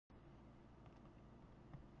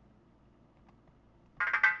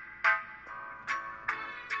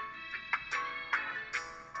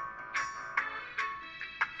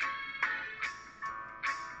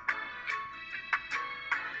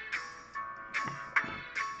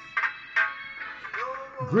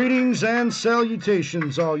Greetings and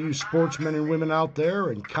salutations, all you sportsmen and women out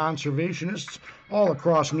there and conservationists all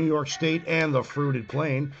across New York State and the fruited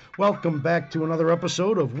plain. Welcome back to another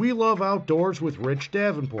episode of We Love Outdoors with Rich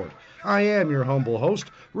Davenport. I am your humble host,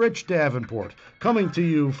 Rich Davenport, coming to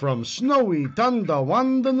you from snowy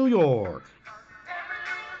Tonawanda, New York.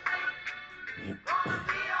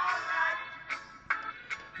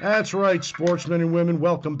 That's right, sportsmen and women.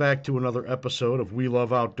 Welcome back to another episode of We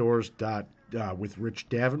Love Outdoors with Rich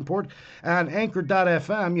Davenport on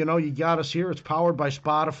Anchor.fm. You know, you got us here. It's powered by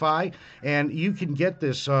Spotify, and you can get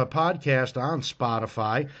this podcast on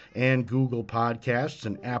Spotify and Google Podcasts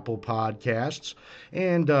and Apple Podcasts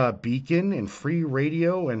and Beacon and Free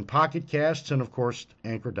Radio and Pocket Casts and, of course,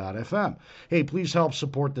 Anchor.fm. Hey, please help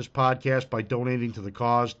support this podcast by donating to the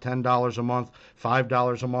cause, $10 a month,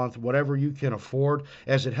 $5 a month, whatever you can afford,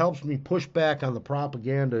 as it helps me push back on the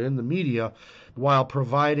propaganda in the media while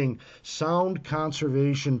providing sound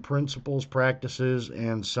conservation principles, practices,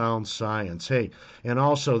 and sound science. Hey, and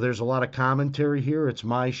also there's a lot of commentary here. It's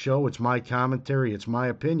my show, it's my commentary, it's my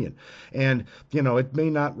opinion. And, you know, it may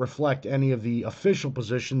not reflect any of the official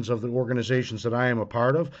positions of the organizations that I am a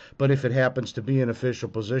part of, but if it happens to be an official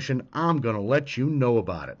position, I'm going to let you know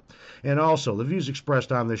about it. And also, the views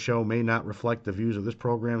expressed on this show may not reflect the views of this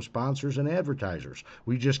program's sponsors and advertisers.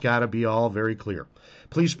 We just got to be all very clear.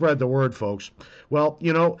 Please spread the word, folks. Well,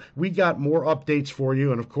 you know, we got more updates for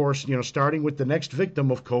you. And of course, you know, starting with the next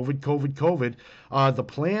victim of COVID, the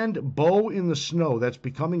planned Bow in the Snow, that's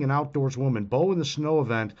becoming an outdoors woman, Bow in the Snow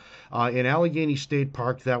event in Allegheny State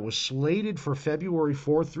Park that was slated for February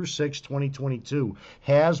 4th through 6th, 2022,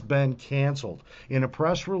 has been canceled. In a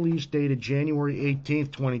press release dated January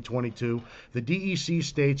 18th, 2022, the DEC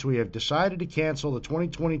states we have decided to cancel the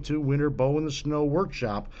 2022 Winter Bow in the Snow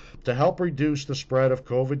workshop to help reduce the spread of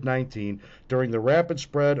COVID-19 during the rapid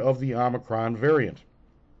spread of the Omicron variant.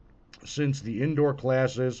 Since the indoor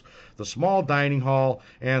classes, the small dining hall,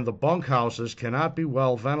 and the bunkhouses cannot be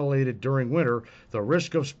well ventilated during winter, the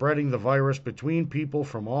risk of spreading the virus between people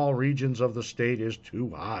from all regions of the state is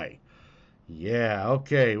too high. Yeah,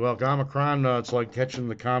 okay. Well, Omicron, it's like catching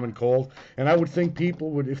the common cold. And I would think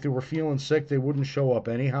people would, if they were feeling sick, they wouldn't show up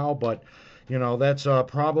anyhow. But, you know, that's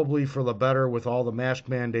probably for the better with all the mask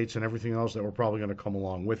mandates and everything else that were probably going to come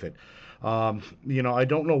along with it. You know, I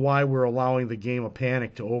don't know why we're allowing the game of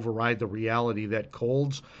panic to override the reality that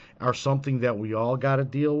colds are something that we all got to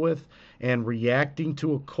deal with, and reacting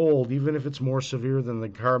to a cold, even if it's more severe than the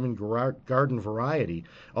garden variety,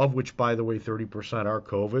 of which, by the way, 30% are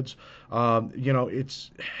COVIDs, you know,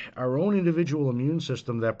 it's our own individual immune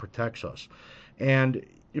system that protects us. And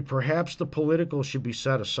perhaps the political should be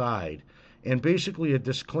set aside, and basically a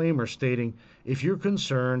disclaimer stating, if you're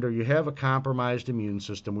concerned or you have a compromised immune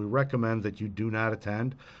system, we recommend that you do not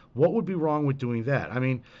attend. What would be wrong with doing that? I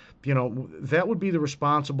mean, you know, that would be the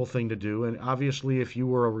responsible thing to do. And obviously, if you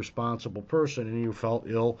were a responsible person and you felt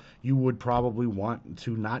ill, you would probably want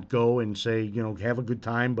to not go and say, you know, have a good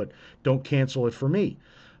time, but don't cancel it for me.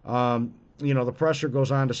 You know, the presser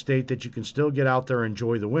goes on to state that you can still get out there and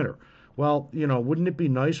enjoy the winter. Well, you know, wouldn't it be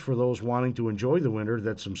nice for those wanting to enjoy the winter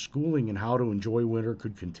that some schooling in how to enjoy winter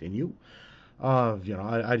could continue? You know,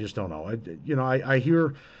 I just don't know. I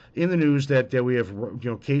hear in the news that we have, you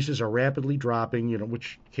know, cases are rapidly dropping, you know,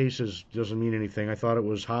 which cases doesn't mean anything. I thought it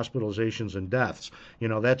was hospitalizations and deaths. You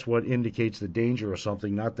know, that's what indicates the danger of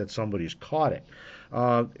something, not that somebody's caught it.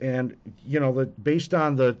 And, you know, based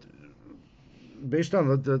on the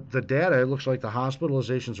data, it looks like the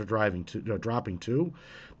hospitalizations are dropping too.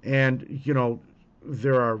 And, you know,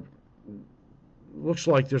 looks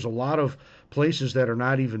like there's a lot of places that are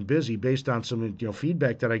not even busy based on some, you know,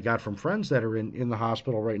 feedback that I got from friends that are in the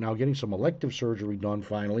hospital right now getting some elective surgery done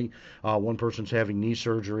finally. One person's having knee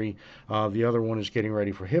surgery. The other one is getting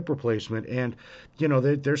ready for hip replacement. And, you know,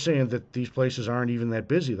 they're saying that these places aren't even that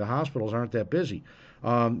busy. The hospitals aren't that busy.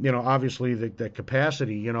 You know, obviously the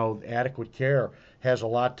capacity, you know, adequate care has a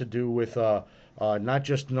lot to do with not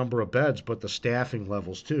just the number of beds, but the staffing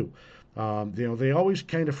levels too. You know, they always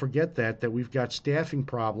kind of forget that we've got staffing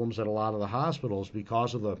problems at a lot of the hospitals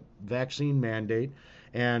because of the vaccine mandate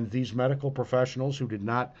and these medical professionals who did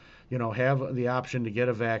not, you know, have the option to get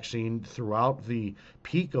a vaccine throughout the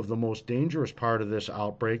peak of the most dangerous part of this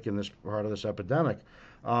outbreak and this part of this epidemic.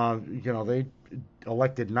 You know, they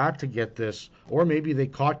elected not to get this, or maybe they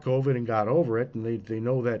caught COVID and got over it, and they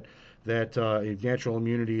know that natural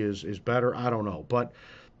immunity is better. I don't know, but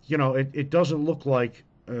you know, it doesn't look like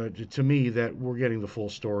to me that we're getting the full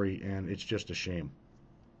story, and it's just a shame.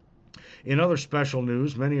 In other special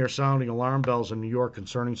news, many are sounding alarm bells in New York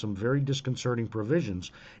concerning some very disconcerting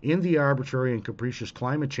provisions in the arbitrary and capricious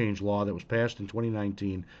climate change law that was passed in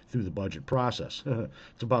 2019 through the budget process.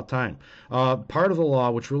 It's about time. Part of the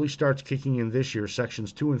law, which really starts kicking in this year,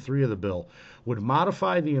 sections 2 and 3 of the bill, would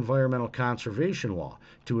modify the environmental conservation law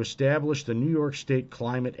to establish the New York State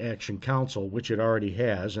Climate Action Council, which it already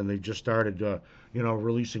has, and they just started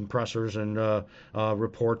releasing pressers and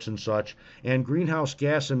reports and such, and greenhouse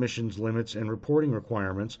gas emissions limits and reporting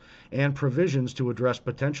requirements, and provisions to address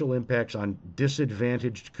potential impacts on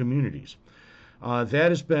disadvantaged communities. That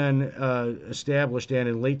has been established, and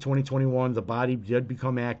in late 2021, the body did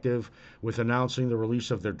become active with announcing the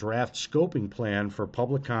release of their draft scoping plan for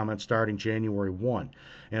public comment starting January 1.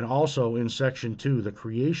 And also in Section 2, the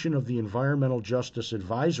creation of the Environmental Justice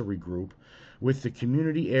Advisory Group with the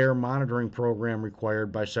Community Air Monitoring Program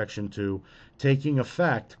required by Section 2 taking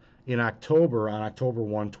effect on October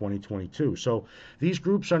 1, 2022. So these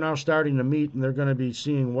groups are now starting to meet, and they're going to be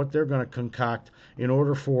seeing what they're going to concoct in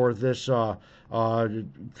order for this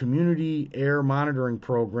community air monitoring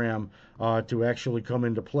program to actually come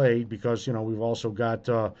into play, because we've also got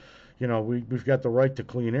we've got the right to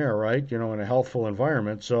clean air, right? In a healthful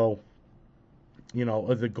environment. So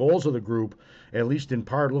the goals of the group, at least in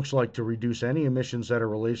part, looks like to reduce any emissions that are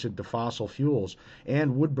related to fossil fuels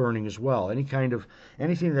and wood burning as well.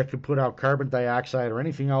 Anything that could put out carbon dioxide or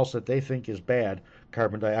anything else that they think is bad,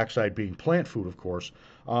 carbon dioxide being plant food, of course.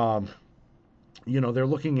 They're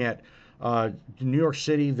looking at New York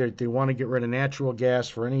City. They want to get rid of natural gas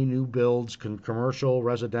for any new builds, commercial,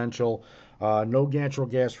 residential. No natural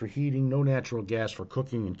gas for heating, no natural gas for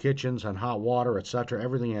cooking in kitchens and hot water, etc.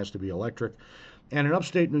 Everything has to be electric. And in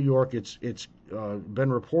upstate New York, it's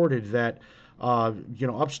been reported that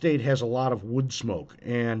upstate has a lot of wood smoke,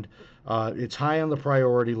 and it's high on the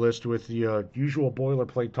priority list with the usual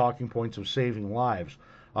boilerplate talking points of saving lives.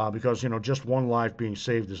 Because just one life being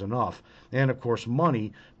saved is enough, and of course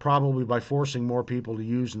money, probably by forcing more people to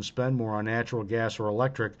use and spend more on natural gas or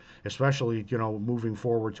electric, especially moving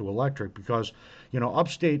forward to electric, because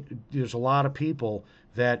upstate there's a lot of people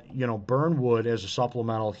that burn wood as a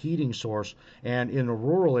supplemental heating source, and in the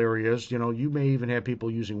rural areas you may even have people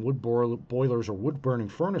using wood boilers or wood burning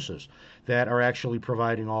furnaces that are actually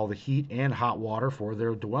providing all the heat and hot water for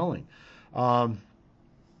their dwelling.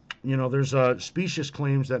 There's specious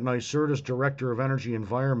claims that NYSERDA's Director of Energy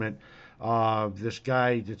Environment, this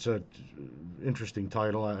guy, it's a interesting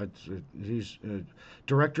title. He's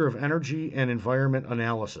Director of Energy and Environment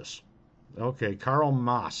Analysis. Okay, Carl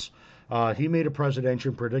Maas. He made a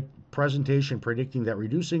presentation predicting that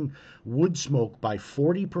reducing wood smoke by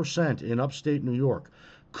 40% in upstate New York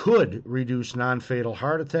could reduce non-fatal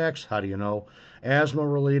heart attacks. How do you know?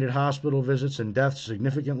 Asthma-related hospital visits and deaths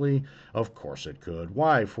significantly. Of course it could.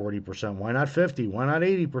 Why 40%? Why not 50? Why not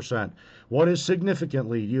 80%? What is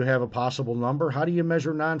significantly? Do you have a possible number? How do you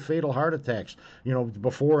measure non-fatal heart attacks,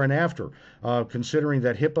 before and after, considering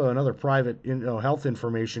that HIPAA and other private health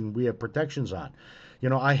information we have protections on?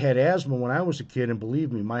 I had asthma when I was a kid, and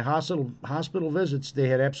believe me, my hospital visits, they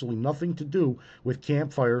had absolutely nothing to do with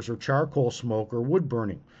campfires or charcoal smoke or wood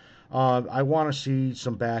burning. I want to see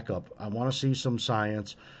some backup. I want to see some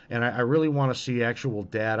science, and I really want to see actual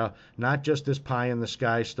data, not just this pie in the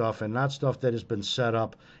sky stuff, and not stuff that has been set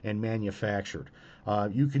up and manufactured.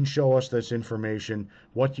 You can show us this information,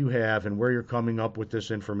 what you have, and where you're coming up with this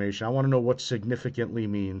information. I want to know what significantly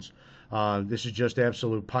means. This is just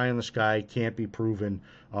absolute pie in the sky, can't be proven,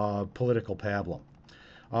 political pablum.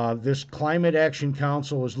 This Climate Action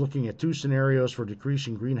Council is looking at two scenarios for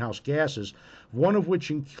decreasing greenhouse gases, one of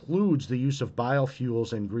which includes the use of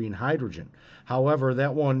biofuels and green hydrogen. However,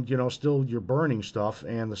 that one, still you're burning stuff,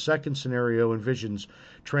 and the second scenario envisions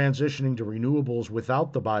transitioning to renewables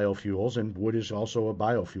without the biofuels, and wood is also a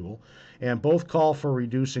biofuel, and both call for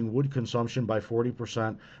reducing wood consumption by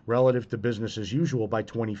 40% relative to business as usual by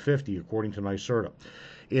 2050, according to NYSERDA.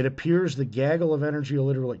 It appears the gaggle of energy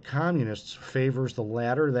illiterate communists favors the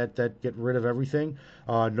latter, that get rid of everything.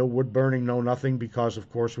 No wood burning, no nothing, because, of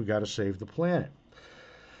course, we got to save the planet.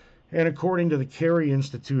 And according to the Carey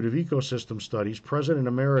Institute of Ecosystem Studies, President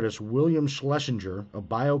Emeritus William Schlesinger, a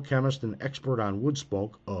biochemist and expert on wood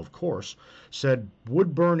smoke, of course, said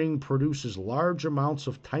wood burning produces large amounts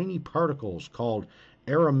of tiny particles called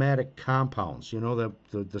aromatic compounds.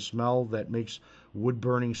 The smell that makes wood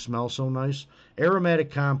burning smell so nice? Aromatic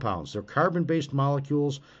compounds. They're carbon-based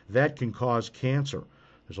molecules that can cause cancer.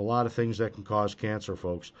 There's a lot of things that can cause cancer,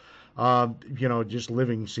 folks. Just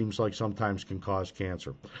living seems like sometimes can cause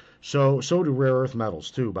cancer. So do rare earth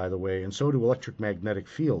metals too, by the way, and so do electromagnetic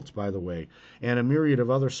fields, by the way, and a myriad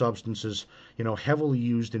of other substances, heavily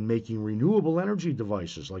used in making renewable energy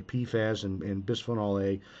devices like PFAS and bisphenol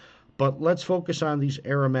A. But let's focus on these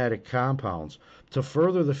aromatic compounds. To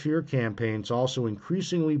further the fear campaigns, also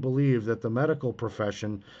increasingly believe that the medical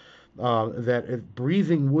profession that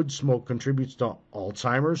breathing wood smoke contributes to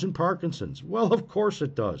Alzheimer's and Parkinson's. Well, of course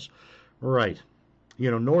it does. Right.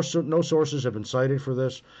 No sources have been cited for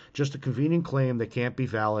this, just a convenient claim that can't be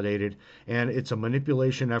validated, and it's a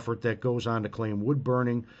manipulation effort that goes on to claim wood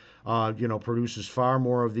burning, produces far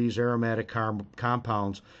more of these aromatic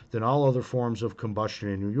compounds than all other forms of combustion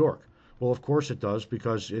in New York. Well, of course it does,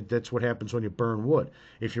 because that's what happens when you burn wood.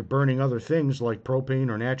 If you're burning other things like propane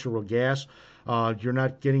or natural gas, you're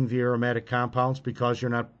not getting the aromatic compounds because you're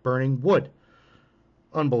not burning wood.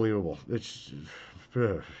 Unbelievable. It's.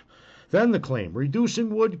 Then the claim,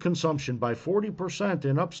 reducing wood consumption by 40%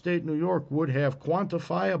 in upstate New York would have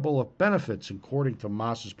quantifiable benefits, according to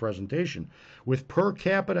Moss's presentation, with per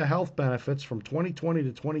capita health benefits from 2020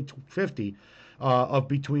 to 2050 of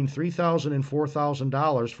between $3,000 and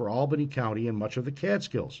 $4,000 for Albany County and much of the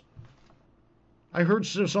Catskills. I heard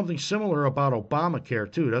something similar about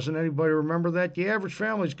Obamacare too. Doesn't anybody remember that? The average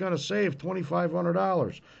family is going to save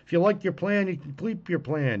 $2,500. If you like your plan, you can keep your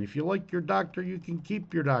plan. If you like your doctor, you can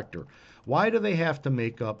keep your doctor. Why do they have to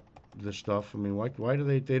make up this stuff? I mean, why do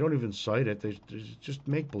they don't even cite it? They just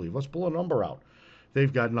make believe. Let's pull a number out.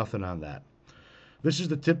 They've got nothing on that. This is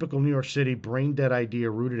the typical New York City brain dead idea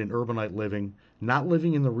rooted in urbanite living, not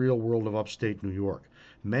living in the real world of upstate New York.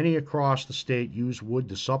 Many across the state use wood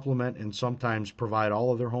to supplement and sometimes provide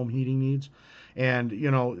all of their home heating needs. And,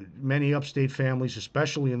 many upstate families,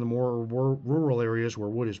 especially in the more rural areas where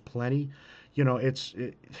wood is plenty, it's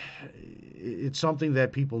something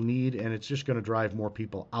that people need, and it's just going to drive more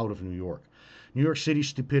people out of New York. New York City's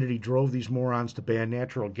stupidity drove these morons to ban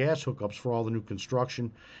natural gas hookups for all the new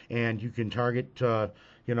construction, and you can target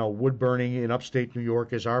wood burning in upstate New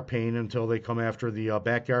York as our pain until they come after the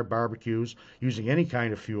backyard barbecues using any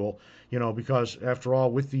kind of fuel, because after all,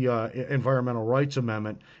 with the Environmental Rights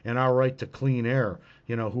Amendment and our right to clean air,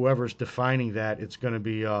 whoever's defining that, it's going to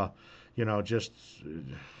be, just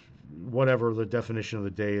whatever the definition of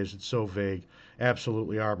the day is. It's so vague,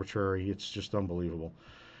 absolutely arbitrary. It's just unbelievable.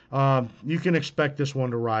 You can expect this one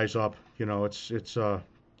to rise up. It's going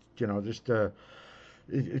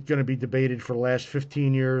to be debated for the last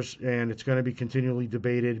 15 years, and it's going to be continually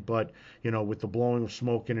debated. But with the blowing of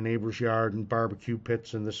smoke in a neighbor's yard and barbecue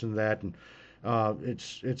pits and this and that, and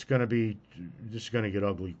it's going to get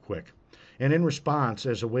ugly quick. And in response,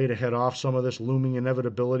 as a way to head off some of this looming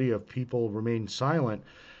inevitability of people remaining silent,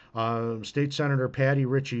 State Senator Patty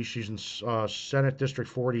Ritchie, she's in Senate District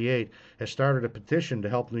 48, has started a petition to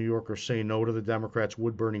help New Yorkers say no to the Democrats'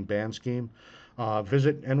 wood-burning ban scheme.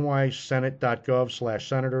 Visit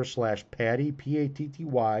nysenate.gov/senator/Patty,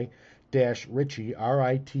 Patty -Ritchie, Ritchie,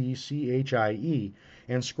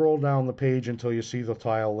 and scroll down the page until you see the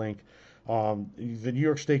tile link. The New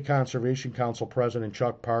York State Conservation Council President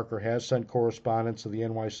Chuck Parker has sent correspondence to the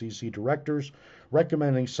NYCC directors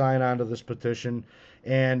recommending sign on to this petition,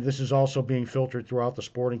 and this is also being filtered throughout the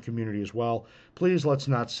sporting community as well. Please, let's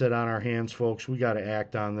not sit on our hands, folks. We got to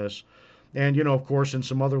act on this. And, of course, in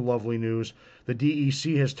some other lovely news, the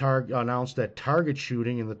DEC has announced that target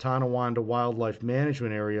shooting in the Tonawanda Wildlife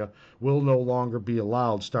Management Area will no longer be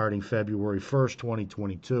allowed starting February 1st,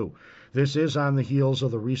 2022. This is on the heels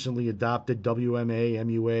of the recently adopted WMA,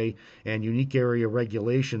 MUA, and unique area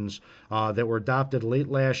regulations that were adopted late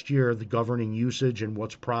last year, the governing usage and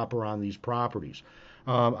what's proper on these properties.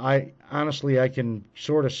 I can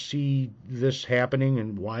sort of see this happening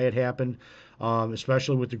and why it happened.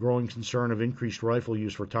 Especially with the growing concern of increased rifle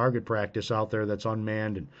use for target practice out there that's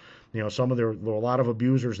unmanned. And, there were a lot of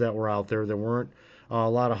abusers that were out there. There weren't a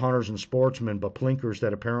lot of hunters and sportsmen, but plinkers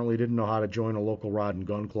that apparently didn't know how to join a local rod and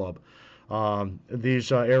gun club.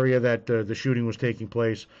 These area that the shooting was taking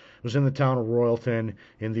place was in the town of Royalton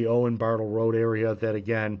in the Owen Bartle Road area that,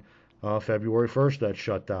 again, February 1st, that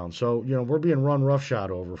shut down. So, we're being run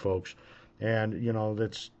roughshod over, folks. And,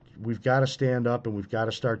 we've got to stand up and we've got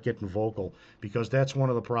to start getting vocal, because that's one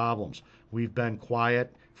of the problems. We've been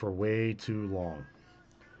quiet for way too long.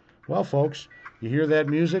 Well, folks, you hear that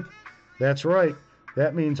music? That's right.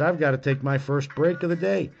 That means I've got to take my first break of the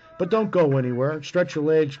day. But don't go anywhere. Stretch your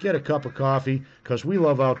legs, get a cup of coffee, because We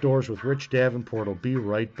Love Outdoors with Rich Davenport will be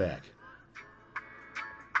right back.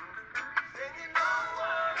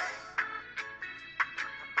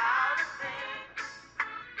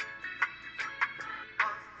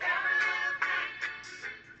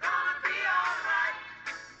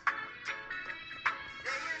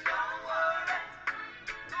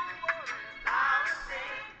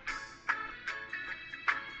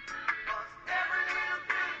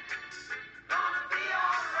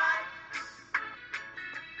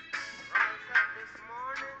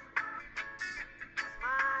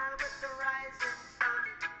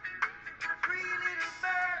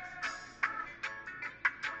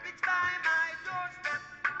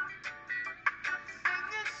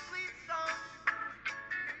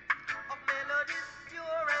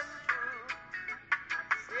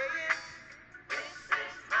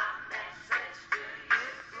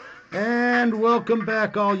 And welcome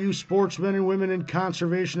back, all you sportsmen and women and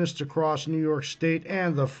conservationists across New York State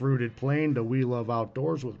and the fruited plain, to We Love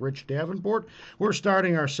Outdoors with Rich Davenport. We're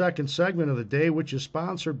starting our second segment of the day, which is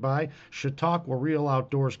sponsored by Chautauqua Real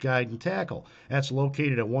Outdoors Guide and Tackle. That's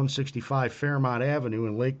located at 165 Fairmont Avenue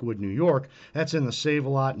in Lakewood, New York. That's in the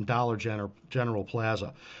Save-A-Lot and Dollar General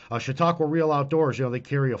Plaza. Chautauqua Real Outdoors, they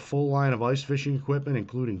carry a full line of ice fishing equipment,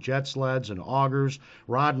 including jet sleds and augers,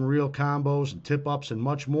 rod and reel combos and tip-ups, and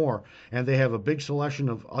much more. And they have a big selection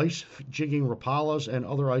of ice jigging Rapalas and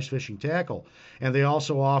other ice fishing tackle. And they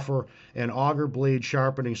also offer an auger blade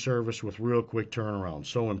sharpening service with real quick turnaround.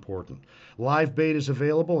 So important. Live bait is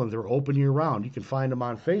available and they're open year round. You can find them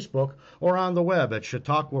on Facebook or on the web at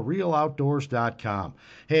ChautauquaRealOutdoors.com.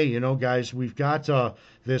 Hey, guys, we've got the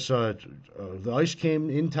ice came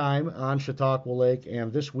in time on Chautauqua Lake,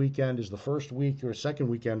 and this weekend is the first week, or second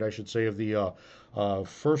weekend, I should say, of the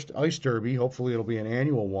first ice derby. Hopefully it'll be an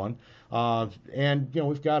annual one. And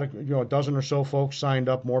we've got a dozen or so folks signed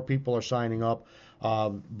up. More people are signing up.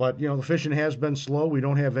 But the fishing has been slow. We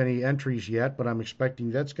don't have any entries yet, but I'm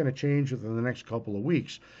expecting that's going to change within the next couple of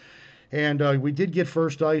weeks. And we did get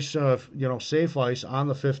first ice, safe ice on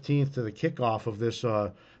the 15th to the kickoff of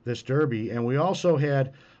this derby. And we also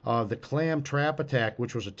had the Clam Trap Attack,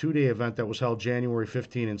 which was a two-day event that was held January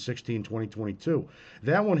 15 and 16, 2022.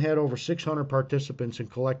 That one had over 600 participants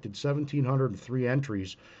and collected 1,703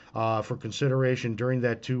 entries for consideration during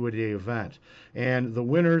that two-day event. And the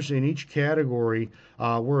winners in each category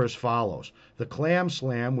were as follows. The Clam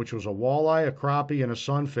Slam, which was a walleye, a crappie, and a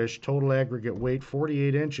sunfish, total aggregate weight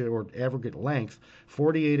 48 inches, or aggregate length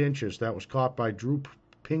 48 inches. That was caught by Drew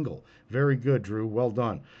Pingle. Very good, Drew. Well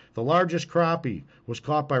done. The largest crappie was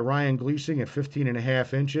caught by Ryan Gleasing at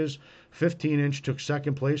 15.5 inches. 15-inch took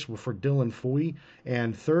second place for Dylan Fooey,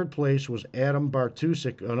 and third place was Adam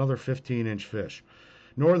Bartusik, another 15-inch fish.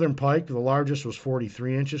 Northern pike, the largest, was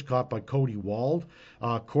 43 inches, caught by Cody Wald.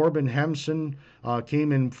 Corbin Hemson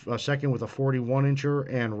came in second with a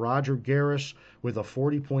 41-incher, and Roger Garris with a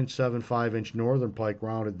 40.75-inch northern pike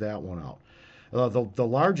rounded that one out. The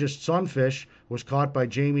largest sunfish was caught by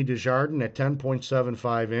Jamie Desjardins at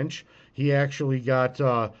 10.75 inch. He actually got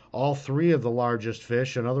all three of the largest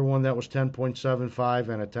fish, another one that was 10.75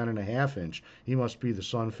 and a 10.5 inch. He must be the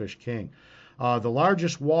sunfish king. The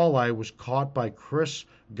largest walleye was caught by Chris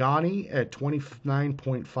Ghani at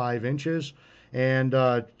 29.5 inches. And,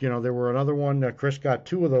 there were another one. Chris got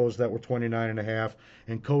two of those that were 29.5,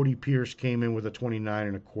 and Cody Pierce came in with a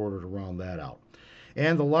 29.25 to round that out.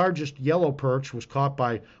 And the largest yellow perch was caught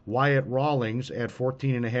by Wyatt Rawlings at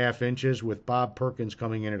 14.5 inches, with Bob Perkins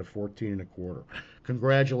coming in at a 14.25.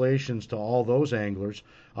 Congratulations to all those anglers.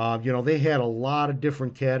 They had a lot of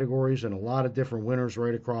different categories and a lot of different winners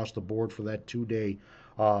right across the board for that two-day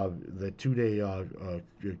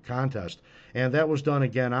contest. And that was done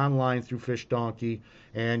again online through Fish Donkey,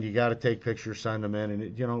 and you got to take pictures, send them in. And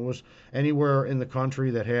it was anywhere in the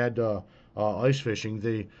country that had ice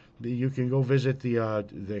fishing. You can go visit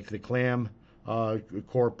the Clam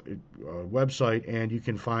Corp website, and you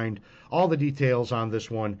can find all the details on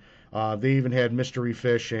this one. They even had mystery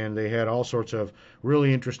fish, and they had all sorts of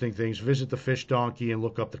really interesting things. Visit the Fish Donkey and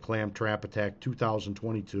look up the Clam Trap Attack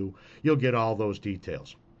 2022. You'll get all those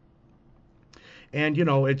details. And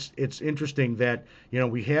it's interesting that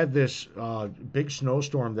we had this big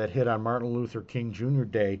snowstorm that hit on Martin Luther King Jr.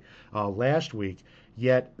 Day last week.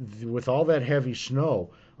 Yet with all that heavy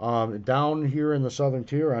snow down here in the southern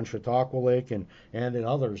tier on Chautauqua Lake and in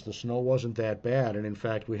others, the snow wasn't that bad. And in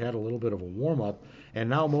fact, we had a little bit of a warm up. And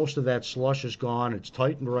now most of that slush is gone. It's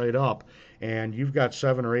tightened right up, and you've got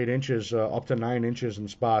 7 or 8 inches, up to 9 inches in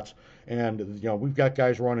spots. And we've got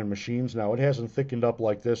guys running machines now. It hasn't thickened up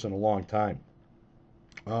like this in a long time.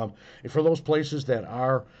 For those places that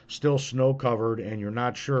are still snow covered and you're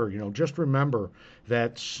not sure, just remember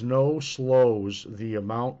that snow slows the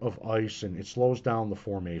amount of ice and it slows down the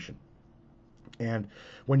formation. And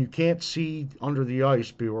when you can't see under the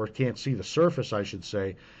ice, or can't see the surface, I should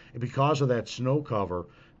say, because of that snow cover,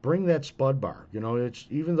 bring that spud bar. It's,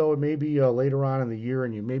 even though it may be later on in the year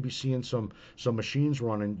and you may be seeing some machines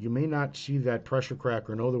running, you may not see that pressure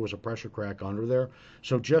crack or know there was a pressure crack under there.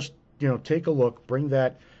 So just take a look, bring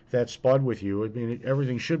that spud with you. I mean,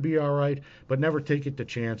 everything should be all right, but never take it to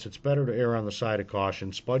chance. It's better to err on the side of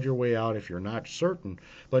caution. Spud your way out if you're not certain,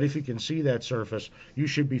 but if you can see that surface, you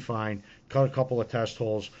should be fine. Cut a couple of test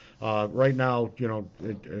holes. Right now,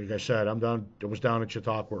 like I said, I was down at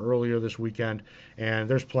Chautauqua earlier this weekend, and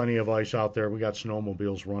there's plenty of ice out there. We got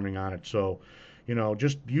snowmobiles running on it, so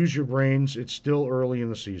just use your brains. It's still early in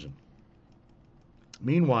the season.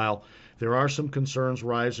 Meanwhile, there are some concerns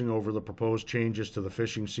rising over the proposed changes to the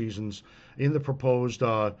fishing seasons in the proposed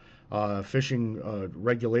fishing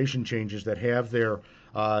regulation changes that have their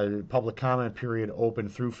public comment period open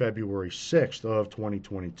through February 6th of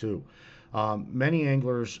 2022. Many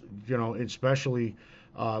anglers, especially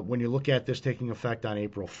when you look at this taking effect on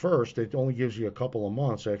April 1st, it only gives you a couple of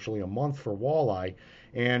months, actually a month for walleye,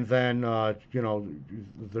 and then,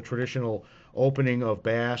 the traditional opening of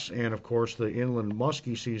bass and, of course, the inland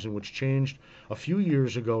muskie season, which changed a few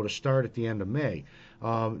years ago to start at the end of May.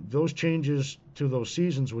 Those changes to those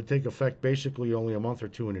seasons would take effect basically only a month or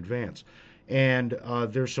two in advance. And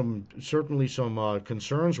there's certainly some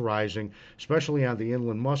concerns rising, especially on the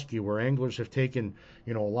inland muskie, where anglers have taken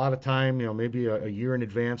a lot of time, maybe a year in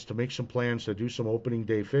advance to make some plans to do some opening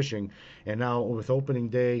day fishing. And now with opening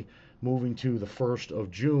day moving to the 1st of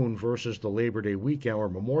June versus the Labor Day weekend, or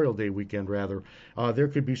Memorial Day weekend rather, there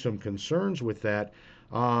could be some concerns with that.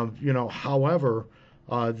 However,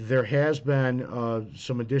 there has been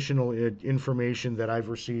some additional information that I've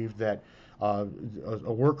received that a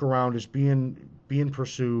workaround is being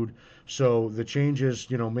pursued, so the changes,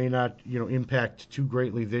 may not, impact too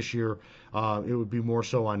greatly this year. It would be more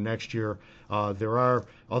so on next year. There are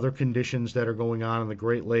other conditions that are going on in the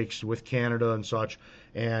Great Lakes with Canada and such,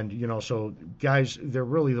 and so guys, they're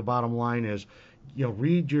really, the bottom line is,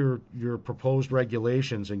 read your proposed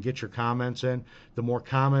regulations and get your comments in. The more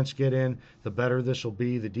comments get in, the better this will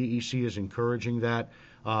be. The DEC is encouraging that.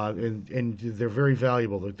 And they're very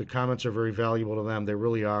valuable. The comments are very valuable to them. They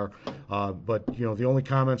really are. But the only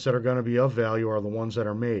comments that are going to be of value are the ones that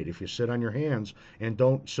are made. If you sit on your hands and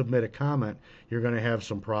don't submit a comment, you're going to have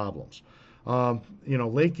some problems.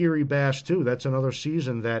 Lake Erie bass too. That's another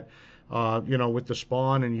season that, with the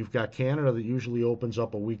spawn, and you've got Canada that usually opens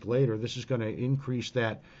up a week later. This is going to increase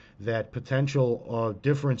that potential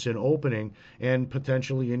difference in opening, and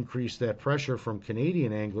potentially increase that pressure from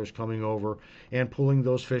Canadian anglers coming over and pulling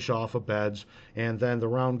those fish off of beds. And then the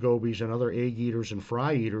round gobies and other egg eaters and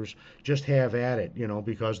fry eaters just have at it,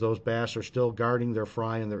 because those bass are still guarding their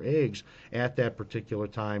fry and their eggs at that particular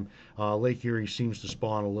time. Lake Erie seems to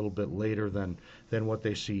spawn a little bit later than what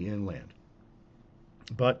they see inland.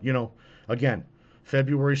 But, again,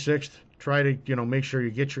 February 6th, try to, make sure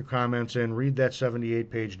you get your comments in, read that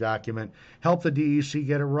 78-page document, help the DEC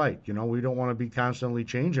get it right. We don't want to be constantly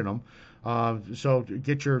changing them. So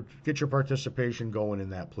get your participation going in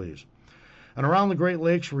that, please. And around the Great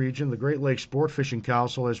Lakes region, the Great Lakes Sport Fishing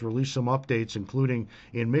Council has released some updates, including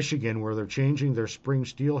in Michigan, where they're changing their spring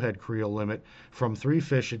steelhead creel limit from 3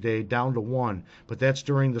 fish a day down to 1, but that's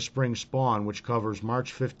during the spring spawn, which covers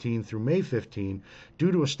March 15 through May 15,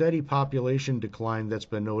 due to a steady population decline that's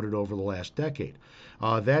been noted over the last decade.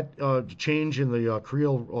 That change in the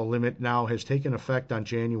creel limit now has taken effect on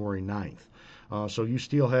January 9th. So you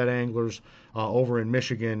steelhead anglers over in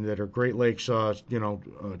Michigan that are Great Lakes,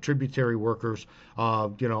 tributary workers,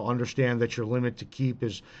 understand that your limit to keep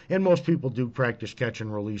is, and most people do practice catch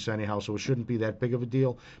and release anyhow, so it shouldn't be that big of a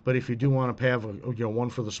deal. But if you do want to have one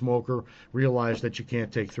for the smoker, realize that you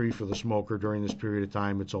can't take 3 for the smoker during this period of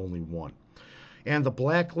time. It's only 1. And the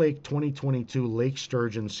Black Lake 2022 Lake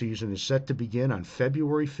Sturgeon season is set to begin on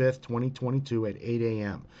February 5th, 2022 at 8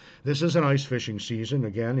 a.m. This is an ice fishing season,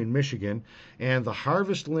 again, in Michigan, and the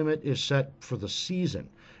harvest limit is set for the season.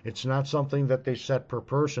 It's not something that they set per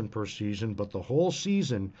person per season, but the whole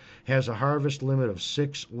season has a harvest limit of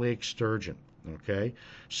 6 lake sturgeon. Okay,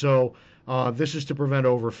 so this is to prevent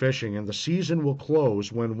overfishing, and the season will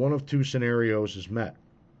close when one of 2 scenarios is met.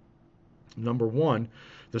 Number 1,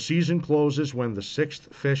 the season closes when the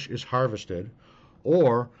 6th fish is harvested,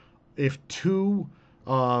 or if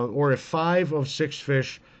 5 of 6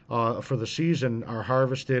 fish for the season are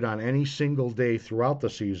harvested on any single day throughout the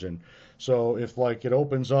season. So if it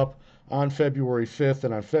opens up on February 5th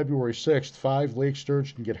and on February 6th, 5 lake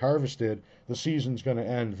sturgeon get harvested, the season's going to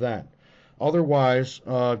end then. Otherwise,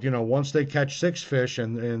 once they catch 6 fish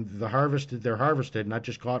and they're harvested, not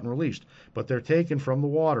just caught and released, but they're taken from the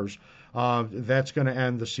waters, that's going to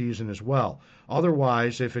end the season as well.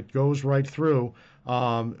 Otherwise, if it goes right through,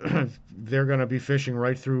 they're going to be fishing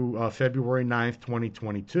right through February 9th,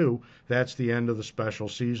 2022. That's the end of the special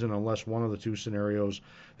season, unless one of the 2 scenarios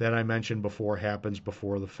that I mentioned before happens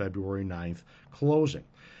before the February 9th closing.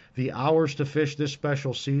 The hours to fish this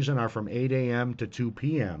special season are from 8 a.m. to 2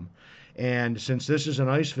 p.m. And since this is an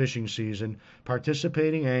ice fishing season,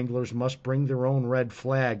 participating anglers must bring their own red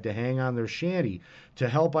flag to hang on their shanty to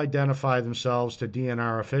help identify themselves to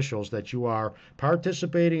DNR officials that you are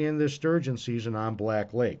participating in this sturgeon season on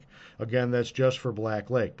Black Lake. Again, that's just for Black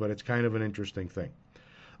Lake, but it's kind of an interesting thing.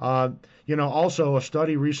 Uh, also a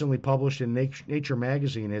study recently published in Nature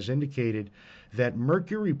magazine has indicated that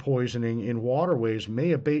mercury poisoning in waterways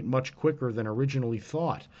may abate much quicker than originally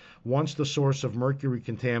thought once the source of mercury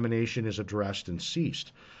contamination is addressed and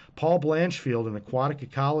ceased. Paul Blanchfield, an aquatic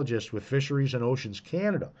ecologist with Fisheries and Oceans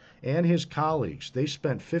Canada, and his colleagues, they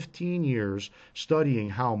spent 15 years studying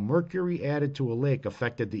how mercury added to a lake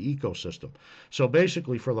affected the ecosystem. So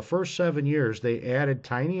basically, for the first 7 years, they added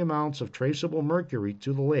tiny amounts of traceable mercury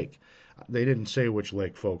to the lake. They didn't say which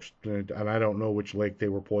lake, folks, and I don't know which lake they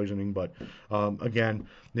were poisoning, but again,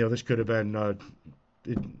 this could have been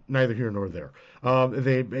neither here nor there.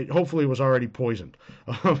 Hopefully it was already poisoned.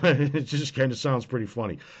 It just kind of sounds pretty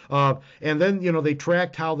funny. And then they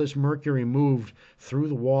tracked how this mercury moved through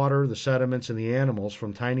the water, the sediments, and the animals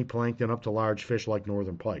from tiny plankton up to large fish like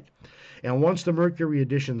northern pike. And once the mercury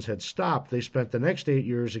additions had stopped, they spent the next 8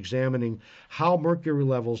 years examining how mercury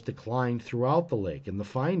levels declined throughout the lake. And the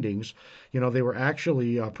findings, they were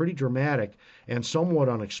actually pretty dramatic and somewhat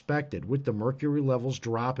unexpected, with the mercury levels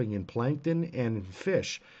dropping in plankton and in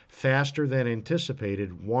fish faster than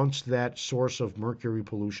anticipated once that source of mercury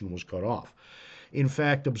pollution was cut off. In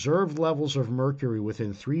fact, observed levels of mercury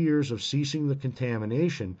within 3 years of ceasing the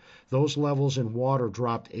contamination, those levels in water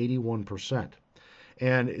dropped 81%.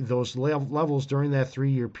 And those levels during that 3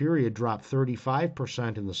 year period dropped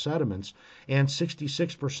 35% in the sediments and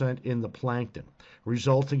 66% in the plankton,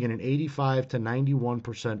 resulting in an 85 to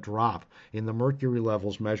 91% drop in the mercury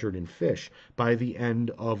levels measured in fish by the end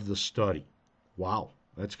of the study. Wow,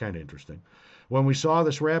 that's kind of interesting. When we saw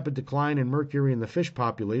this rapid decline in mercury in the fish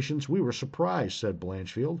populations, we were surprised, said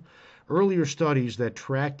Blanchfield. Earlier studies that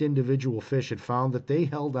tracked individual fish had found that they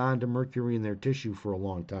held on to mercury in their tissue for a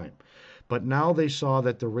long time. But now they saw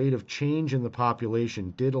that the rate of change in the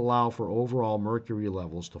population did allow for overall mercury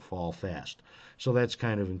levels to fall fast. So that's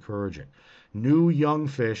kind of encouraging. New young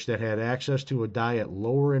fish that had access to a diet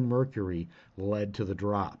lower in mercury led to the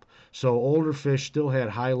drop. So older fish still had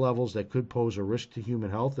high levels that could pose a risk to human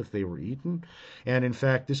health if they were eaten. And in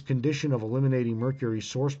fact, this condition of eliminating mercury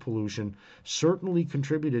source pollution certainly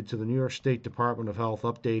contributed to the New York State Department of Health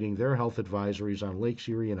updating their health advisories on Lakes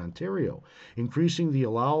Erie and Ontario, increasing the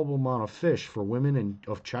allowable amount of fish for women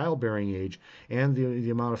of childbearing age and the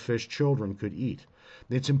amount of fish children could eat.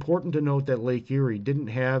 It's important to note that Lake Erie didn't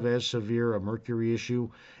have as severe a mercury issue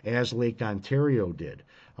as Lake Ontario did.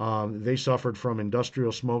 They suffered from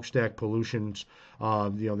industrial smokestack pollutions.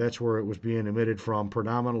 That's where it was being emitted from,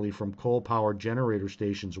 predominantly from coal-powered generator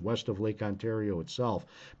stations west of Lake Ontario itself,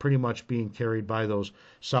 pretty much being carried by those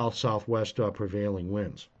south-southwest prevailing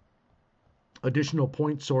winds. Additional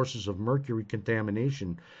point sources of mercury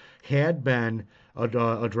contamination had been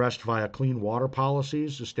addressed via clean water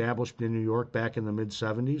policies established in New York back in the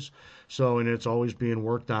mid-70s. And it's always being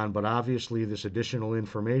worked on, but obviously this additional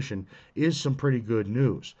information is some pretty good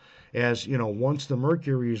news. As once the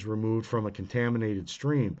mercury is removed from a contaminated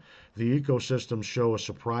stream, the ecosystems show a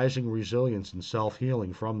surprising resilience and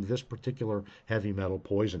self-healing from this particular heavy metal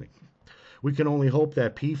poisoning. We can only hope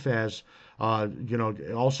that PFAS,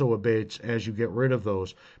 also abates as you get rid of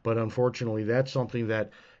those. But unfortunately, that's something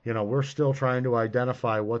that, we're still trying to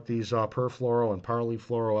identify what these perfluoro and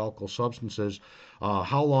polyfluoroalkyl substances,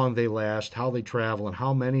 how long they last, how they travel, and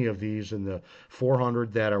how many of these in the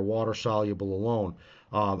 400 that are water soluble alone,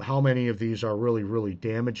 how many of these are really, really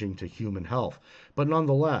damaging to human health. But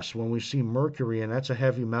nonetheless, when we see mercury, and that's a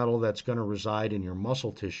heavy metal that's going to reside in your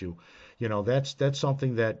muscle tissue, that's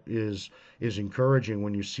something that is encouraging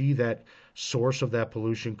when you see that source of that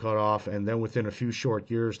pollution cut off, and then within a few short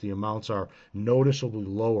years the amounts are noticeably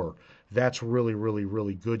lower. That's really, really,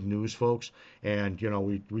 really good news, folks. And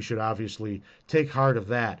we should obviously take heart of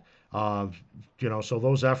that. So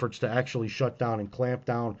those efforts to actually shut down and clamp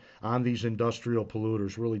down on these industrial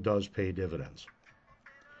polluters really does pay dividends.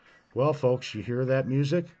 Well, folks, you hear that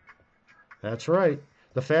music? That's right.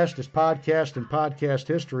 The fastest podcast in podcast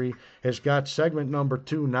history has got segment number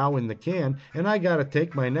 2 now in the can, and I got to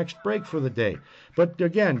take my next break for the day. But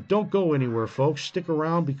again, don't go anywhere, folks. Stick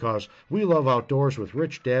around because We Love Outdoors with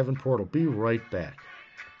Rich Davenport will be right back.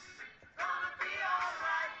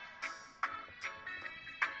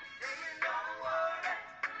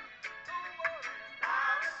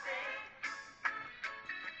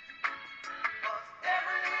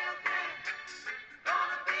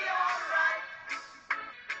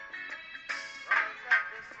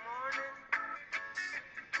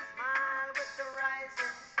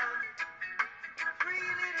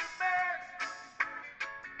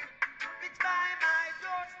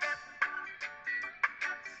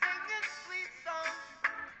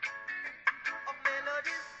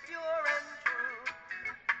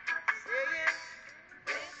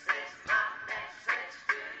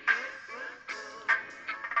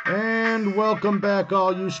 And welcome back,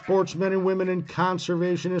 all you sportsmen and women and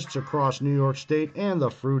conservationists across New York State and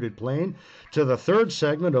the Fruited Plain, to the third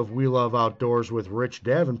segment of We Love Outdoors with Rich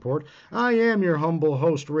Davenport. I am your humble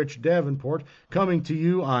host, Rich Davenport, coming to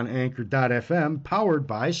you on Anchor.fm, powered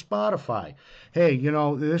by Spotify. Hey, you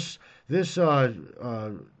know, this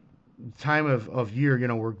time of year, you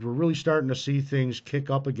know, we're really starting to see things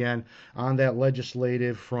kick up again on that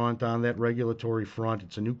legislative front, on that regulatory front.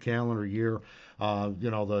 It's a new calendar year. You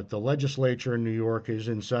know, the legislature in New York is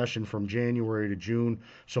in session from January to June.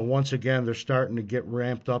 So once again, they're starting to get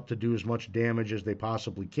ramped up to do as much damage as they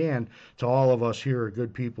possibly can to all of us here,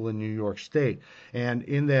 good people in New York State. And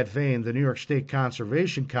in that vein, the New York State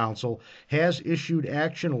Conservation Council has issued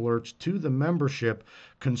action alerts to the membership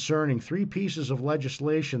concerning 3 pieces of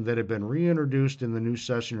legislation that have been reintroduced in the new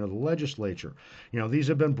session of the legislature. You know, these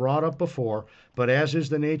have been brought up before, but as is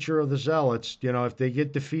the nature of the zealots, you know, if they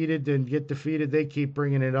get defeated, they keep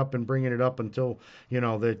bringing it up until, you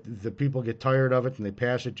know, the people get tired of it and they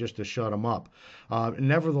pass it just to shut them up.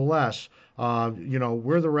 Nevertheless, you know,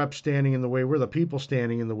 we're the reps standing in the way, we're the people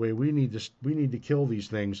standing in the way. We need to kill these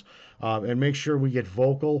things and make sure we get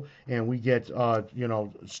vocal and we get, you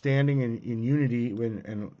know, standing in unity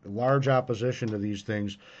in large opposition to these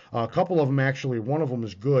things. A couple of them actually, one of them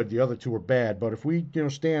is good, the other 2 are bad. But if we, you know,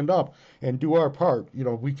 stand up and do our part, you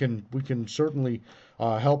know, we can certainly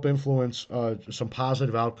help influence some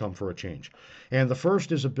positive outcome for a change. And the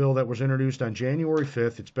first is a bill that was introduced on January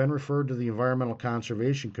 5th. It's been referred to the Environmental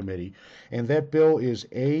Conservation Committee, and that bill is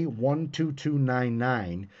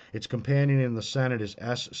A12299. Its companion in the Senate is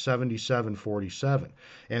S7747.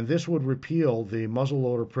 And this would repeal the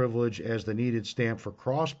muzzleloader privilege as the needed stamp for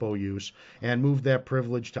crossbow use and move that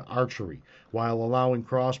privilege to archery, while allowing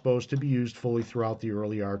crossbows to be used fully throughout the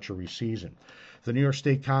early archery season. The New York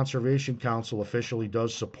State Conservation Council officially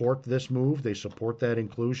does support this move. They support that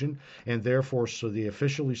inclusion, and therefore, so they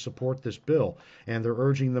officially support this bill. And they're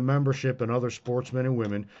urging the membership and other sportsmen and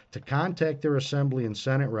women to contact their Assembly and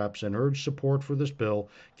Senate reps and urge support for this bill,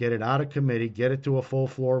 get it out of committee, get it to a full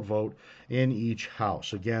floor vote in each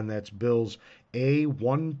house. Again, that's bills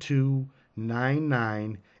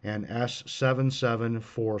A1299 and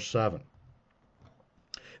S7747.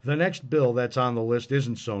 The next bill that's on the list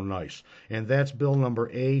isn't so nice, and that's bill number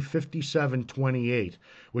A5728,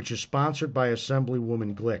 which is sponsored by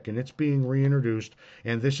Assemblywoman Glick, and it's being reintroduced,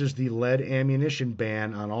 and this is the lead ammunition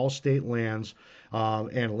ban on all state lands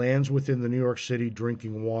and lands within the New York City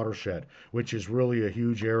drinking watershed, which is really a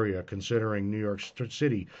huge area considering New York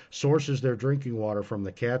City sources their drinking water from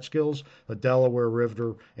the Catskills, the Delaware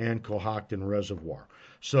River, and Cohocton Reservoir.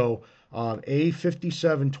 So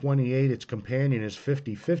A5728, its companion is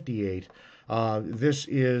 5058. This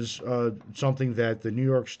is something that the New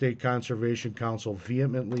York State Conservation Council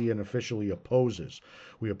vehemently and officially opposes.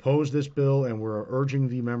 We oppose this bill, and we're urging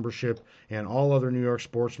the membership and all other New York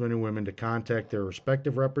sportsmen and women to contact their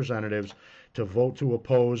respective representatives to vote to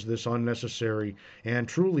oppose this unnecessary and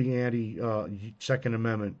truly anti-Second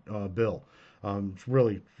Amendment bill. It's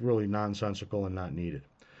really, really nonsensical and not needed.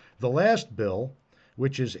 The last bill,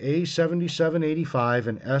 which is A7785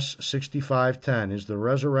 and S6510, is the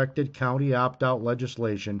resurrected county opt-out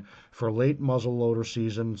legislation for late muzzleloader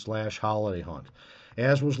season / holiday hunt.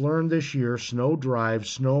 As was learned this year, snow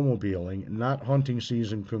drives snowmobiling, not hunting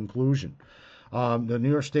season conclusion. The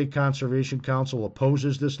New York State Conservation Council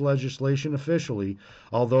opposes this legislation officially,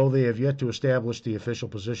 although they have yet to establish the official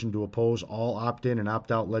position to oppose all opt-in and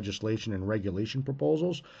opt-out legislation and regulation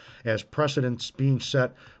proposals, as precedents being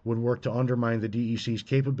set would work to undermine the DEC's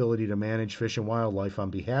capability to manage fish and wildlife on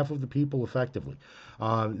behalf of the people effectively.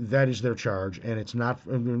 That is their charge, and it's not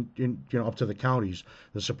up to the counties.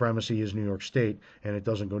 The supremacy is New York State, and it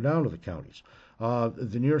doesn't go down to the counties.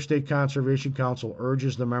 The New York State Conservation Council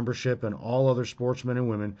urges the membership and all other sportsmen and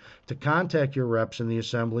women to contact your reps in the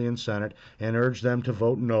Assembly and Senate and urge them to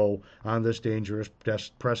vote no on this dangerous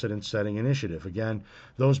precedent-setting initiative. Again,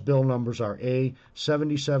 those bill numbers are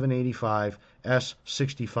A7785,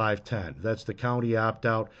 S6510. That's the county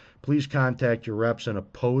opt-out. Please contact your reps and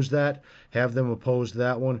oppose that. Have them oppose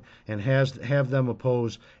that one, and have them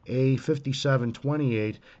oppose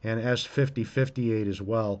A5728 and S5058 as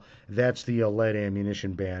well. That's the lead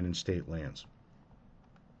ammunition ban in state lands.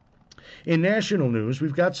 In national news,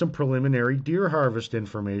 we've got some preliminary deer harvest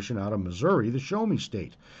information out of Missouri, the Show Me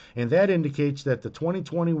State, and that indicates that the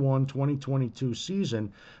 2021-2022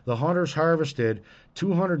 season, the hunters harvested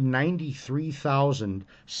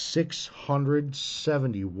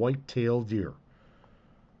 293,670 white-tailed deer.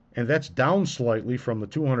 And that's down slightly from the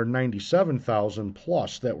 297,000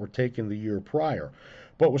 plus that were taken the year prior,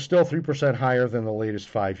 but was still 3% higher than the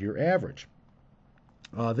latest 5-year average.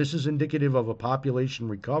 This is indicative of a population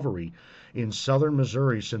recovery in southern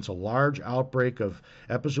Missouri since a large outbreak of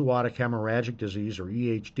epizootic hemorrhagic disease, or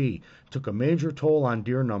EHD, took a major toll on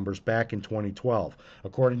deer numbers back in 2012,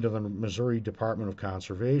 according to the Missouri Department of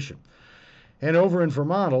Conservation. And over in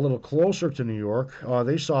Vermont, a little closer to New York,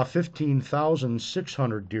 they saw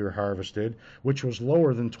 15,600 deer harvested, which was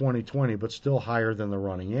lower than 2020, but still higher than the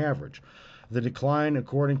running average. The decline,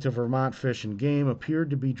 according to Vermont Fish and Game,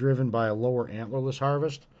 appeared to be driven by a lower antlerless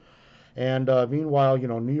harvest. And meanwhile,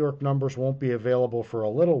 New York numbers won't be available for a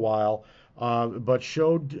little while, but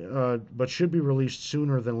should be released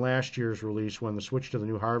sooner than last year's release when the switch to the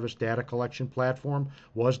new harvest data collection platform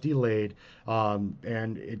was delayed,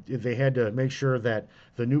 and they had to make sure that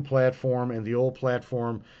the new platform and the old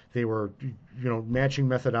platform, they were matching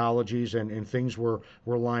methodologies, and things were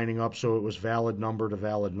lining up so it was valid number to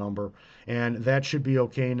valid number, and that should be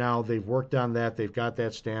okay now. They've worked on that. They've got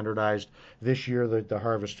that standardized. This year the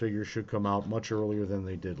harvest figures should come out much earlier than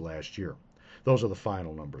they did last year. Those are the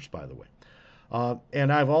final numbers, by the way.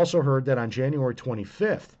 And I've also heard that on January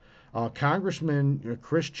 25th, Congressman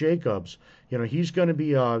Chris Jacobs, he's going to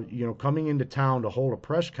be, coming into town to hold a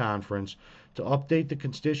press conference to update the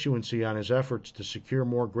constituency on his efforts to secure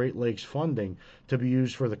more Great Lakes funding to be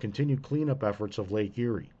used for the continued cleanup efforts of Lake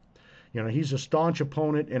Erie. He's a staunch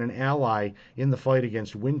opponent and an ally in the fight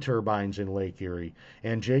against wind turbines in Lake Erie.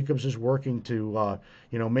 And Jacobs is working to,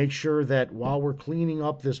 make sure that while we're cleaning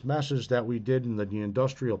up this messes that we did in the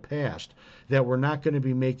industrial past, that we're not going to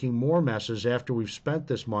be making more messes after we've spent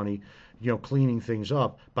this money, cleaning things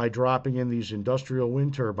up by dropping in these industrial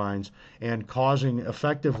wind turbines and causing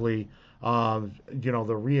effectively,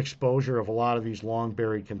 the re-exposure of a lot of these long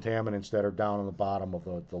buried contaminants that are down in the bottom of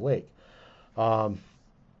the lake.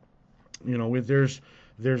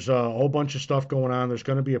 There's a whole bunch of stuff going on. There's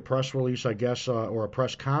going to be a press release, I guess, or a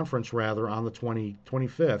press conference rather, on the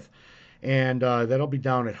 25th, and that'll be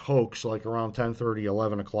down at Hoax, like around 10:30,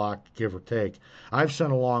 11 o'clock, give or take. I've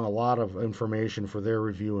sent along a lot of information for their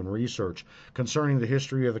review and research concerning the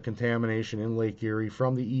history of the contamination in Lake Erie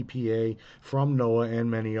from the EPA, from NOAA,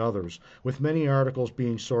 and many others, with many articles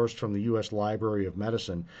being sourced from the U.S. Library of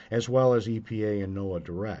Medicine, as well as EPA and NOAA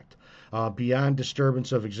direct. Beyond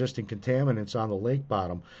disturbance of existing contaminants on the lake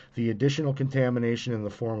bottom, the additional contamination in the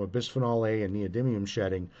form of bisphenol A and neodymium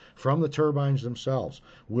shedding from the turbines themselves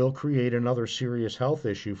will create another serious health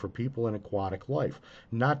issue for people in aquatic life,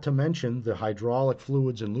 not to mention the hydraulic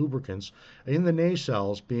fluids and lubricants in the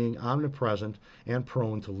nacelles being omnipresent and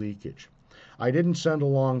prone to leakage. I didn't send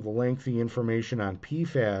along the lengthy information on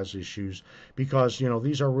PFAS issues because,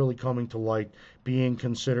 these are really coming to light, being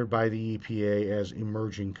considered by the EPA as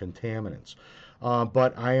emerging contaminants.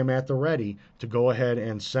 But I am at the ready to go ahead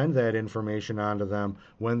and send that information on to them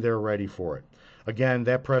when they're ready for it. Again,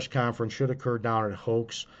 that press conference should occur down at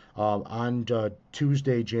Hoax on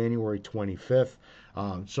Tuesday, January 25th.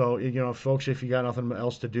 So, folks, if you got nothing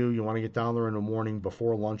else to do, you want to get down there in the morning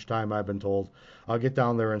before lunchtime, I've been told, I'll get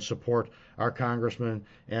down there and support our congressman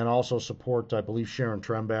and also support, I believe Sharon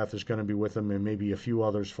Trembath is going to be with him and maybe a few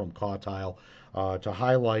others from Cawtile to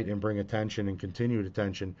highlight and bring attention and continued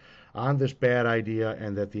attention on this bad idea,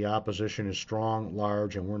 and that the opposition is strong,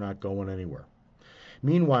 large, and we're not going anywhere.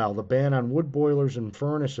 Meanwhile, the ban on wood boilers and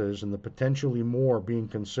furnaces and the potentially more being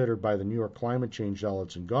considered by the New York climate change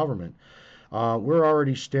zealots in government, we're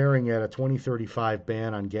already staring at a 2035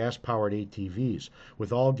 ban on gas-powered ATVs,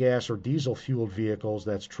 with all gas or diesel-fueled vehicles,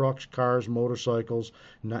 that's trucks, cars, motorcycles,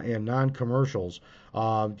 and non-commercials,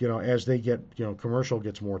 as they get, commercial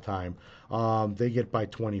gets more time, they get by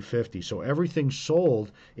 2050. So everything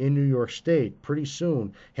sold in New York State pretty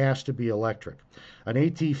soon has to be electric. An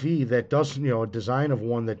ATV that doesn't, a design of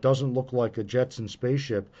one that doesn't look like a Jetson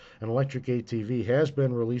spaceship, an electric ATV, has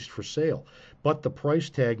been released for sale, but the price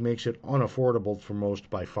tag makes it unaffordable for most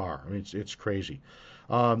by far. I mean, it's crazy.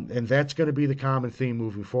 And that's going to be the common theme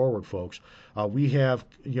moving forward, folks. We have,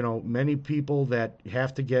 many people that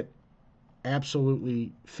have to get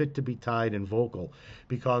absolutely fit to be tied and vocal,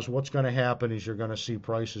 because what's going to happen is you're going to see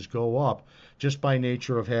prices go up just by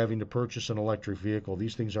nature of having to purchase an electric vehicle.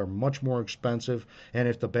 These things are much more expensive, and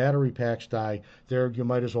if the battery packs die, you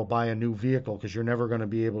might as well buy a new vehicle, because you're never going to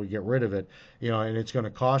be able to get rid of it, and it's going to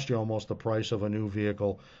cost you almost the price of a new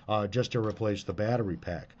vehicle just to replace the battery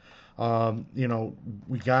pack.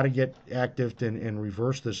 We got to get active and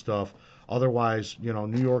reverse this stuff. Otherwise,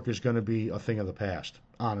 New York is going to be a thing of the past,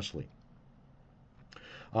 honestly.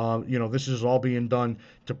 This is all being done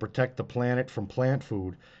to protect the planet from plant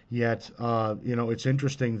food. Yet, it's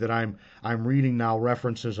interesting that I'm reading now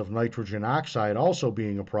references of nitrogen oxide also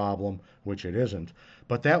being a problem, which it isn't,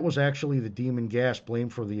 But that was actually the demon gas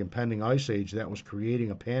blamed for the impending ice age that was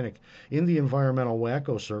creating a panic in the environmental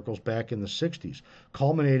wacko circles back in the 60s,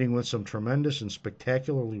 culminating with some tremendous and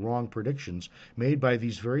spectacularly wrong predictions made by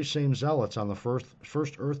these very same zealots on the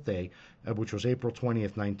first Earth Day, which was April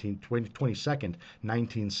 22nd,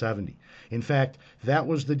 1970. In fact, that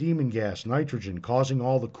was the demon gas, nitrogen, causing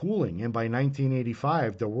all the cooling, and by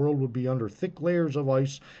 1985, the world would be under thick layers of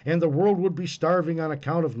ice, and the world would be starving on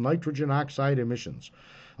account of nitrogen oxide emissions.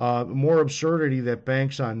 More absurdity that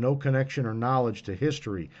banks on no connection or knowledge to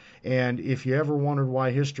history. And if you ever wondered why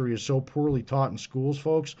history is so poorly taught in schools,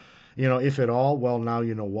 folks, if at all, well, now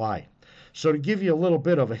you know why. So to give you a little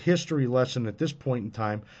bit of a history lesson at this point in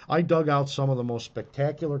time, I dug out some of the most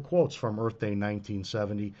spectacular quotes from Earth Day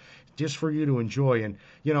 1970 just for you to enjoy. And,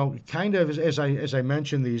 kind of as I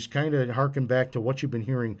mentioned, these kind of harken back to what you've been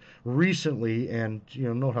hearing recently, and,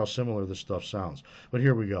 note how similar this stuff sounds. But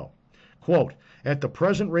here we go. Quote, at the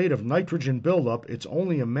present rate of nitrogen buildup, it's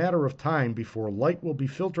only a matter of time before light will be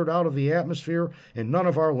filtered out of the atmosphere and none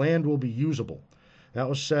of our land will be usable. That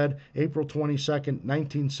was said April 22nd,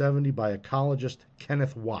 1970 by ecologist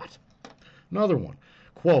Kenneth Watt. Another one.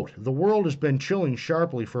 Quote, the world has been chilling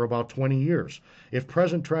sharply for about 20 years. If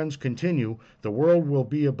present trends continue, the world will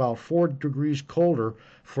be about 4 degrees colder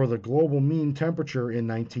for the global mean temperature in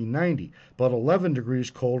 1990, but 11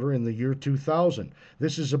 degrees colder in the year 2000.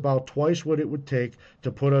 This is about twice what it would take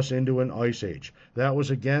to put us into an ice age. That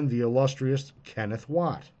was again the illustrious Kenneth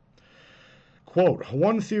Watt. Quote,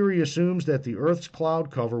 one theory assumes that the Earth's cloud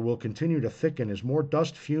cover will continue to thicken as more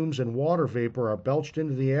dust fumes and water vapor are belched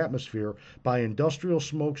into the atmosphere by industrial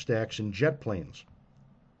smokestacks and jet planes.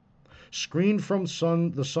 Screened from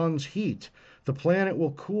the sun's heat, the planet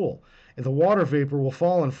will cool, and the water vapor will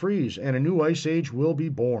fall and freeze, and a new ice age will be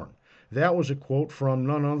born. That was a quote from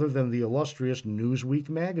none other than the illustrious Newsweek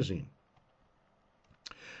magazine.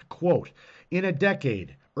 Quote, in a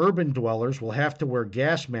decade, urban dwellers will have to wear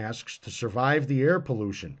gas masks to survive the air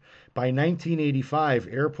pollution. By 1985,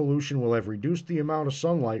 air pollution will have reduced the amount of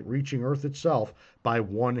sunlight reaching Earth itself by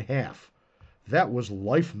 1/2. That was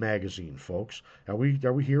Life magazine, folks. Are we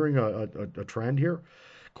hearing a trend here?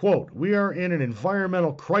 Quote, we are in an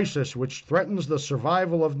environmental crisis which threatens the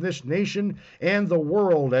survival of this nation and the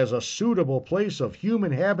world as a suitable place of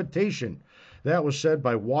human habitation. That was said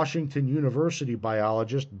by Washington University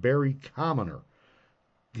biologist Barry Commoner.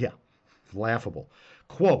 Yeah, laughable.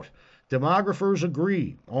 Quote, demographers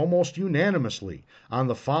agree almost unanimously on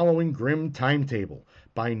the following grim timetable.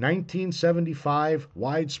 By 1975,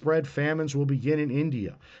 widespread famines will begin in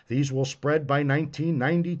India. These will spread by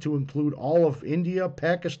 1990 to include all of India,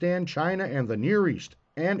 Pakistan, China, and the Near East,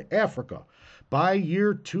 and Africa. By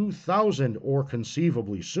year 2000, or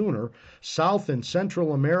conceivably sooner, South and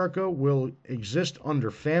Central America will exist under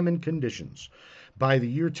famine conditions. By the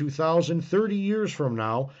year 2000, 30 years from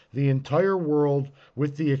now, the entire world,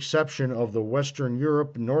 with the exception of the Western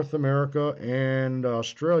Europe, North America, and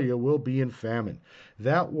Australia, will be in famine.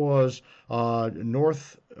 That was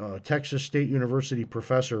North Texas State University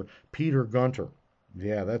professor Peter Gunter.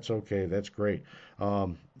 Yeah, that's okay. That's great.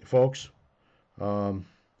 Folks,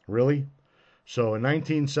 really? So in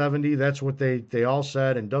 1970, that's what they all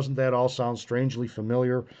said, and doesn't that all sound strangely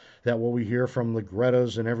familiar, that what we hear from the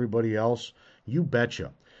Gretas and everybody else? You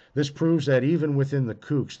betcha. This proves that even within the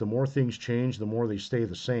kooks, the more things change, the more they stay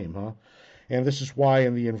the same, huh? And this is why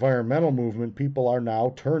in the environmental movement, people are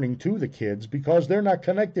now turning to the kids because they're not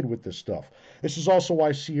connected with this stuff. This is also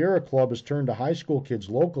why Sierra Club has turned to high school kids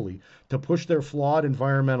locally to push their flawed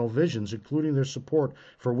environmental visions, including their support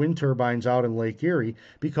for wind turbines out in Lake Erie,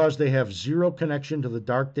 because they have zero connection to the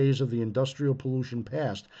dark days of the industrial pollution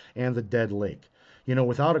past and the dead lake.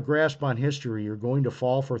 Without a grasp on history, you're going to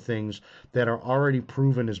fall for things that are already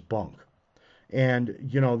proven as bunk. And,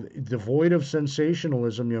 devoid of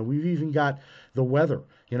sensationalism, we've even got the weather.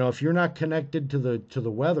 If you're not connected to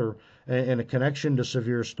the weather and a connection to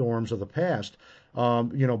severe storms of the past,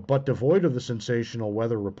 but devoid of the sensational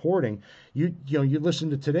weather reporting, you listen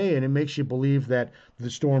to today and it makes you believe that the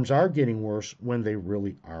storms are getting worse when they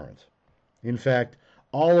really aren't. In fact,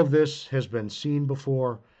 all of this has been seen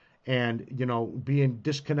before. And, being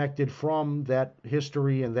disconnected from that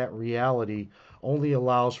history and that reality only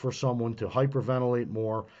allows for someone to hyperventilate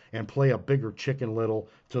more and play a bigger Chicken Little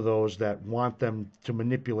to those that want them to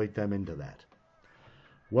manipulate them into that.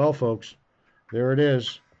 Well, folks, there it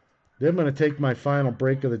is. I'm going to take my final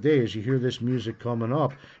break of the day as you hear this music coming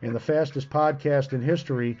up. And the fastest podcast in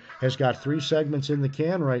history has got 3 segments in the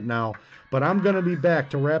can right now. But I'm going to be back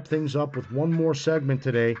to wrap things up with one more segment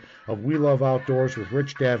today of We Love Outdoors with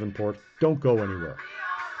Rich Davenport. Don't go anywhere.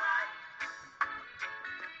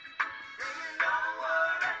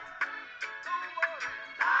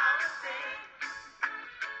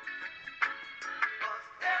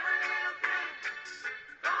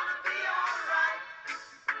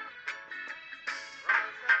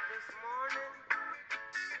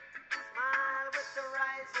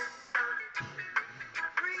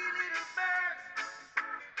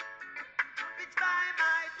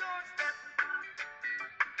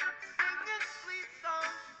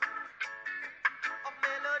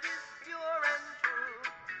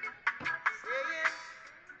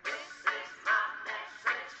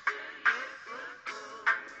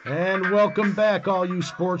 And welcome back, all you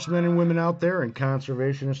sportsmen and women out there and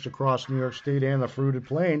conservationists across New York State and the Fruited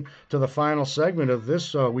Plain, to the final segment of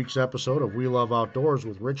this week's episode of We Love Outdoors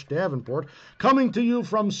with Rich Davenport, coming to you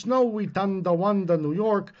from snowy Tonawanda, New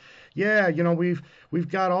York. Yeah, we've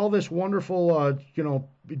got all this wonderful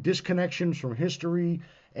disconnections from history,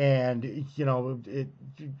 and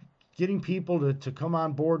getting people to come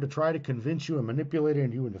on board to try to convince you and manipulate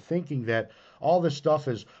you into thinking that all this stuff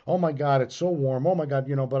is, oh my God, it's so warm. Oh my God,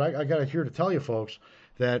 but I got it here to tell you folks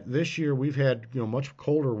that this year we've had, much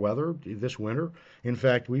colder weather this winter. In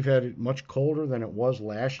fact, we've had it much colder than it was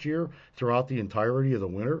last year throughout the entirety of the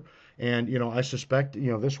winter. And, I suspect,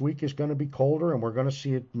 this week is going to be colder and we're going to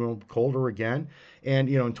see it colder again. And,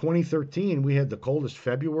 in 2013, we had the coldest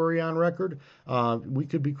February on record. We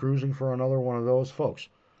could be cruising for another one of those, folks.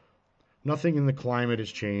 Nothing in the climate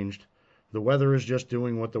has changed. The weather is just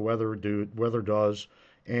doing what the weather does,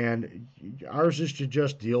 and ours is to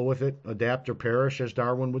just deal with it, adapt or perish, as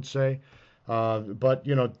Darwin would say. But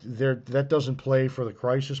that doesn't play for the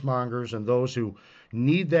crisis mongers and those who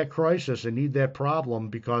need that crisis and need that problem,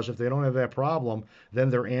 because if they don't have that problem, then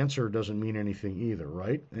their answer doesn't mean anything either,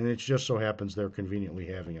 right? And it just so happens they're conveniently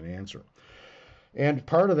having an answer. And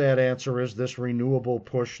part of that answer is this renewable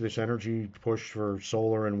push, this energy push for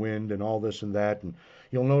solar and wind and all this and that. And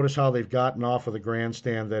you'll notice how they've gotten off of the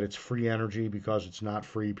grandstand that it's free energy, because it's not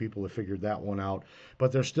free. People have figured that one out.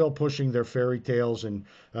 But they're still pushing their fairy tales and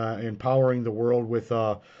empowering the world with,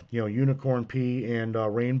 unicorn pea and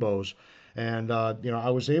rainbows. And I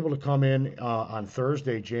was able to come in on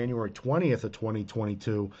Thursday, January 20th of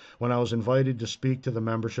 2022, when I was invited to speak to the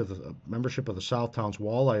membership of the Southtowns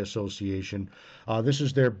Walleye Association. This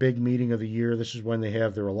is their big meeting of the year. This is when they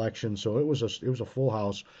have their election. So it was a full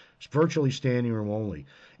house. It's virtually standing room only.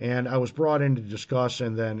 And I was brought in to discuss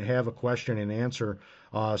and then have a question and answer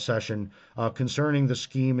session concerning the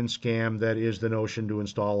scheme and scam that is the notion to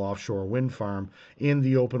install offshore wind farm in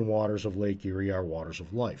the open waters of Lake Erie, our waters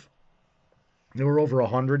of life. There were over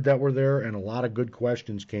 100 that were there, and a lot of good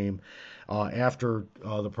questions came after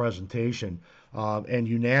the presentation. And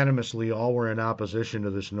unanimously, all were in opposition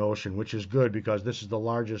to this notion, which is good, because this is the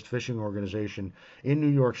largest fishing organization in New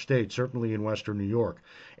York State, certainly in Western New York.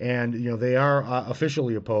 And, they are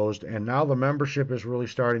officially opposed, and now the membership is really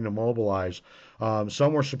starting to mobilize.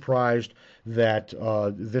 Some were surprised that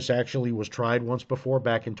this actually was tried once before,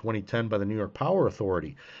 back in 2010, by the New York Power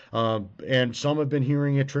Authority. And some have been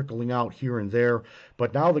hearing it trickling out here and there.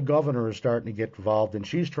 But now the governor is starting to get involved, and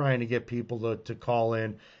she's trying to get people to call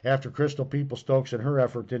in after Crystal Peoples-Stokes and her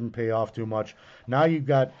effort didn't pay off too much. Now you've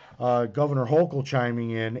got Governor Hochul chiming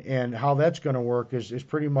in, and how that's going to work is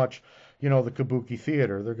pretty much, the Kabuki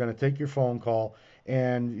Theater. They're going to take your phone call,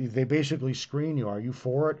 and they basically screen you. Are you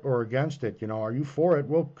for it or against it? Are you for it?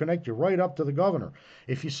 We'll connect you right up to the governor.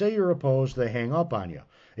 If you say you're opposed, they hang up on you.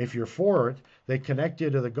 If you're for it, they connect you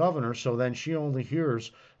to the governor, so then she only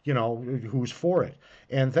hears, who's for it.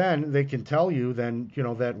 And then they can tell you then,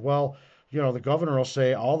 that, well, the governor will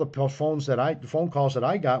say all the phone calls that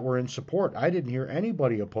I got were in support. I didn't hear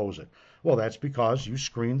anybody oppose it. Well, that's because you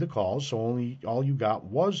screened the calls, so all you got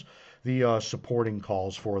was the supporting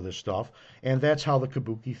calls for this stuff, and that's how the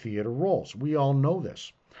Kabuki Theater rolls. We all know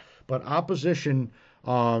this. But opposition,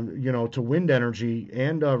 to wind energy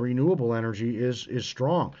and renewable energy is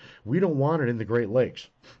strong. We don't want it in the Great Lakes.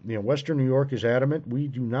 Western New York is adamant. We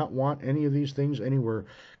do not want any of these things anywhere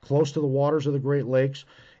close to the waters of the Great Lakes,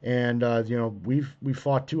 and we've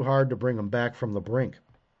fought too hard to bring them back from the brink.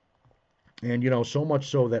 And, so much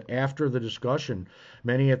so that after the discussion,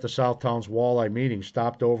 many at the Southtowns Walleye meeting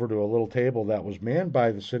stopped over to a little table that was manned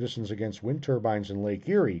by the Citizens Against Wind Turbines in Lake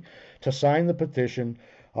Erie to sign the petition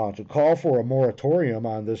to call for a moratorium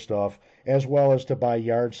on this stuff, as well as to buy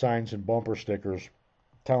yard signs and bumper stickers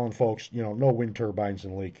telling folks, no wind turbines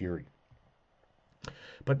in Lake Erie.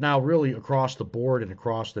 But now, really, across the board and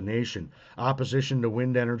across the nation, opposition to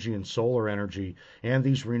wind energy and solar energy and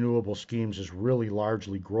these renewable schemes is really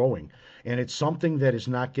largely growing. And it's something that is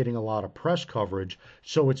not getting a lot of press coverage,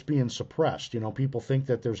 so it's being suppressed. People think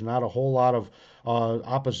that there's not a whole lot of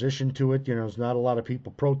opposition to it. There's not a lot of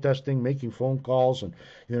people protesting, making phone calls, and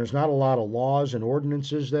there's not a lot of laws and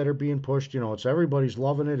ordinances that are being pushed. It's everybody's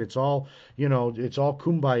loving it. It's all, it's all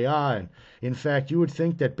kumbaya. And in fact, you would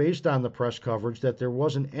think that based on the press coverage that there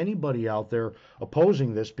wasn't anybody out there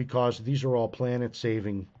opposing this, because these are all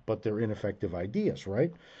planet-saving, but they're ineffective ideas,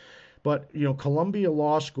 right? But, Columbia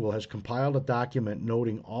Law School has compiled a document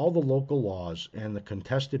noting all the local laws and the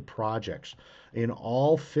contested projects in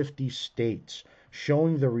all 50 states,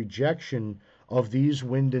 showing the rejection of these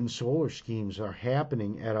wind and solar schemes are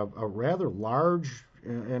happening at a rather large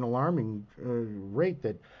and alarming rate.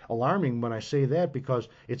 That alarming when I say that because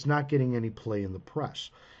it's not getting any play in the press,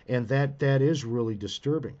 and that is really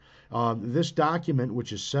disturbing. This document,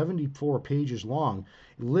 which is 74 pages long,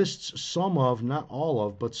 lists some of, not all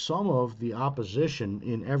of, but some of the opposition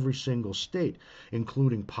in every single state,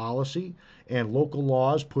 including policy and local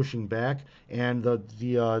laws pushing back, and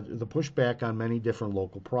the pushback on many different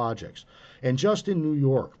local projects. And just in New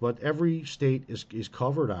York, but every state is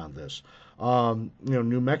covered on this.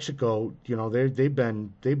 New Mexico, they've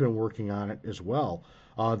been working on it as well.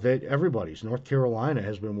 Everybody's North Carolina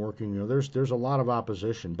has been working. There's a lot of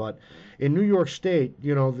opposition, but in New York State,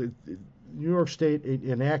 New York State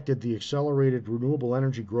enacted the Accelerated Renewable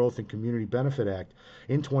Energy Growth and Community Benefit Act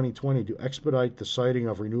in 2020 to expedite the siting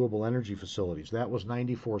of renewable energy facilities. That was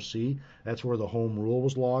 94C. That's where the home rule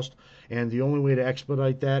was lost. And the only way to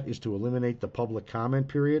expedite that is to eliminate the public comment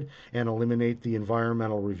period and eliminate the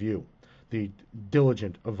environmental review, the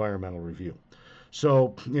diligent environmental review.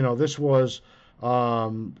 So, this was, they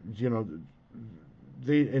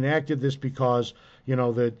enacted this because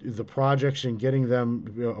the projects and getting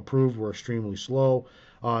them approved were extremely slow.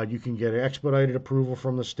 You can get expedited approval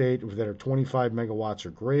from the state that are 25 megawatts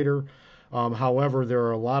or greater. However, there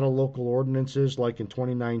are a lot of local ordinances, like in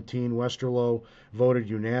 2019, Westerlo voted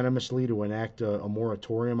unanimously to enact a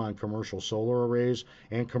moratorium on commercial solar arrays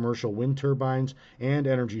and commercial wind turbines and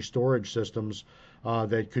energy storage systems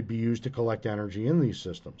that could be used to collect energy in these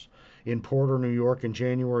systems. In Porter, New York, in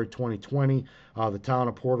January 2020, the town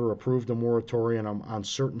of Porter approved a moratorium on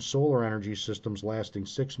certain solar energy systems lasting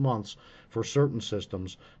 6 months for certain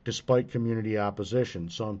systems, despite community opposition.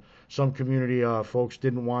 Some community folks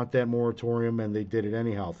didn't want that moratorium, and they did it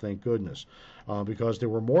anyhow, thank goodness, because there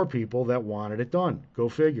were more people that wanted it done. Go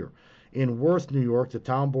figure. In Worth, New York, the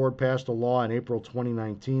town board passed a law in April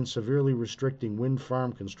 2019 severely restricting wind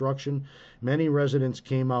farm construction. Many residents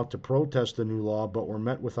came out to protest the new law, but were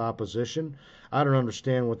met with opposition. I don't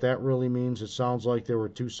understand what that really means. It sounds like there were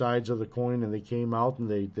two sides of the coin, and they came out and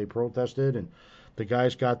they protested, and the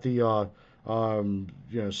guys got the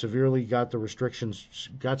severely got the restrictions,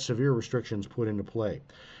 got severe restrictions put into play.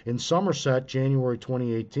 In Somerset, January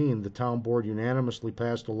 2018, the town board unanimously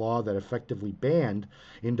passed a law that effectively banned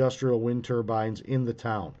industrial wind turbines in the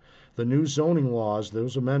town. The new zoning laws,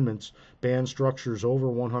 those amendments, ban structures over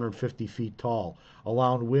 150 feet tall,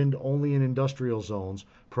 allow wind only in industrial zones,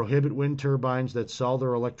 prohibit wind turbines that sell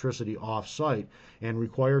their electricity off-site, and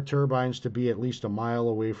require turbines to be at least a mile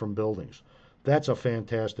away from buildings. That's a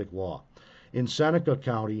fantastic law. In Seneca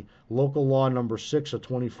County, local law number 6 of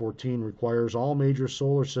 2014 requires all major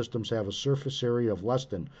solar systems have a surface area of less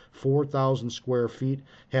than 4,000 square feet,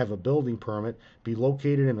 have a building permit, be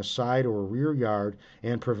located in a side or rear yard,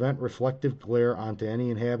 and prevent reflective glare onto any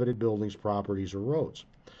inhabited buildings, properties, or roads.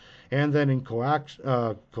 And then in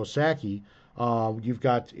Coxsackie, you've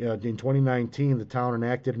got, in 2019, the town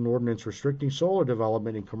enacted an ordinance restricting solar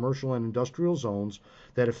development in commercial and industrial zones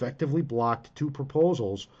that effectively blocked two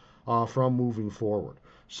proposals from moving forward.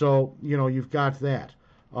 So, you've got that.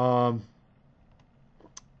 They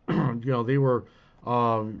were,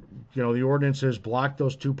 the ordinances blocked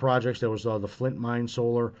those two projects. There was the Flint Mine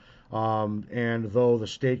Solar, and though the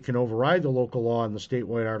state can override the local law in the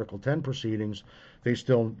statewide Article 10 proceedings, they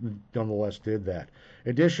still nonetheless did that.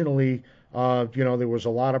 Additionally, there was a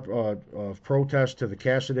lot of protests to the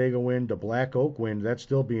Cassadaga Wind, the Black Oak Wind. That's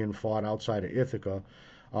still being fought outside of Ithaca.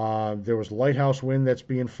 There was Lighthouse Wind that's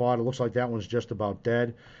being fought. It looks like that one's just about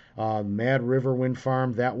dead. Mad River Wind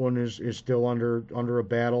Farm, that one is still under a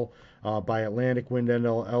battle by Atlantic Wind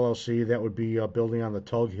LLC. That would be building on the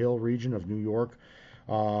Tug Hill region of New York.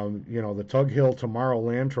 The Tug Hill Tomorrow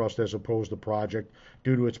Land Trust has opposed the project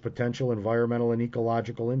due to its potential environmental and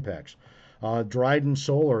ecological impacts. Dryden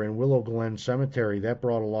Solar in Willow Glen Cemetery, that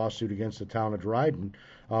brought a lawsuit against the town of Dryden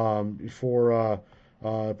for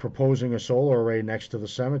proposing a solar array next to the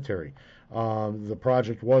cemetery. The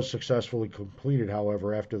project was successfully completed,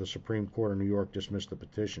 however, after the Supreme Court of New York dismissed the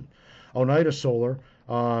petition. Oneida Solar,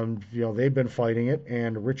 they've been fighting it,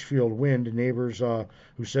 and Richfield Wind, neighbors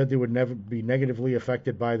who said they would never be negatively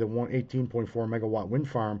affected by the 18.4 megawatt wind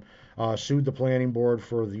farm, sued the planning board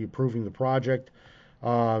for approving the project.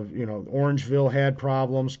 Orangeville had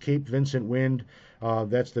problems. Cape Vincent Wind,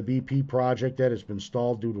 that's the BP project that has been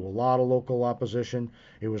stalled due to a lot of local opposition.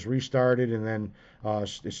 It was restarted and then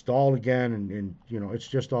it stalled again, and it's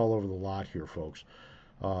just all over the lot here, folks.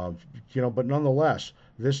 But nonetheless,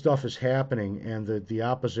 this stuff is happening, and the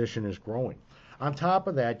opposition is growing. On top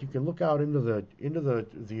of that, you can look out into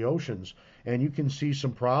the oceans, and you can see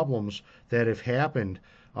some problems that have happened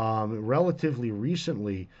Relatively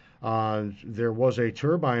recently, there was a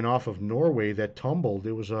turbine off of Norway that tumbled.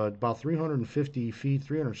 It was about 350 feet,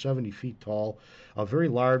 370 feet tall, a very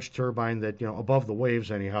large turbine that, above the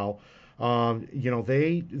waves anyhow.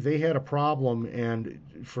 They had a problem, and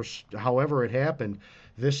however it happened,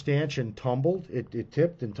 this stanchion tumbled. It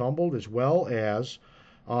tipped and tumbled, as well as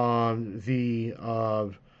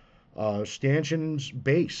the stanchion's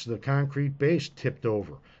base, the concrete base, tipped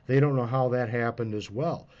over. They don't know how that happened as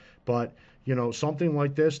well. But something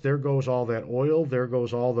like this, there goes all that oil, there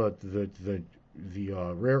goes all the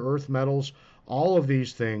rare earth metals. All of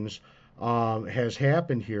these things has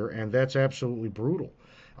happened here, and that's absolutely brutal.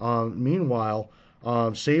 Meanwhile,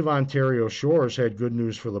 Save Ontario Shores had good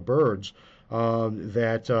news for the birds.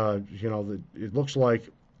 It looks like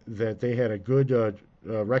that they had a good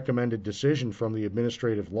recommended decision from the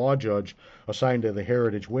administrative law judge assigned to the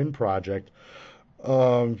Heritage Wind Project.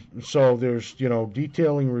 So there's,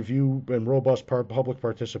 detailing review and robust public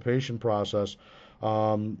participation process.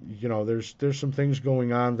 There's some things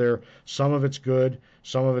going on there. Some of it's good,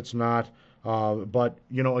 some of it's not. But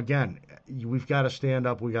again, we've got to stand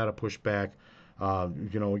up. We got to push back.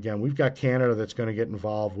 Again, we've got Canada that's going to get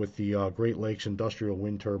involved with the Great Lakes Industrial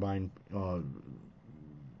Wind Turbine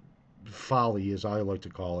folly, as I like to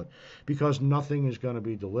call it, because nothing is going to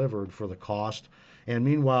be delivered for the cost. And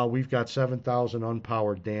meanwhile, we've got 7,000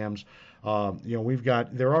 unpowered dams.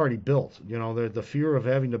 They're already built. The fear of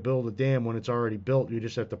having to build a dam when it's already built, you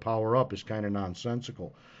just have to power up, is kind of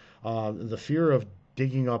nonsensical. The fear of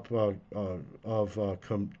digging up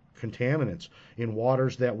contaminants in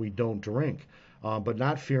waters that we don't drink, but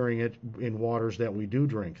not fearing it in waters that we do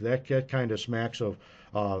drink. That kind of smacks of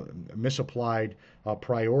misapplied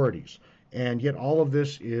priorities. And yet all of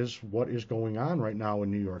this is what is going on right now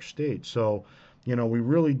in New York State. So, we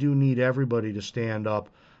really do need everybody to stand up.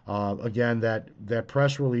 Again, that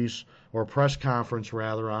press release, or press conference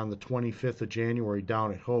rather, on the 25th of January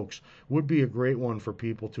down at Hoax would be a great one for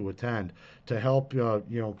people to attend, to help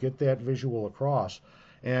get that visual across.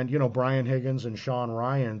 And Brian Higgins and Sean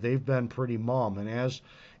Ryan, they've been pretty mum. And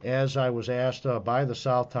as I was asked by the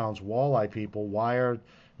Southtowns walleye people, why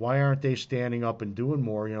aren't they standing up and doing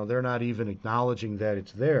more? They're not even acknowledging that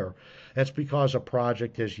it's there. That's because a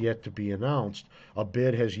project has yet to be announced, a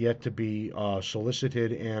bid has yet to be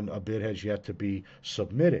solicited, and a bid has yet to be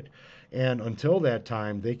submitted. And until that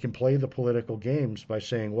time, they can play the political games by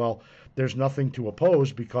saying, well, there's nothing to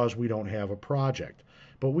oppose because we don't have a project.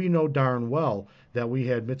 But we know darn well that we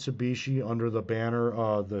had Mitsubishi under the banner,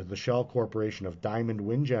 the Shell Corporation of Diamond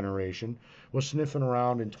Wind Generation, was sniffing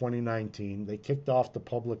around in 2019. They kicked off the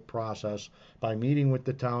public process by meeting with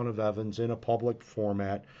the town of Evans in a public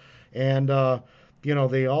format. And,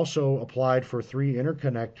 they also applied for 3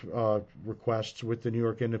 interconnect requests with the New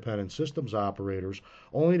York Independent Systems Operators,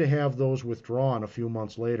 only to have those withdrawn a few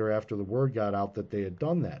months later after the word got out that they had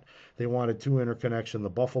done that. They wanted 2 interconnects in the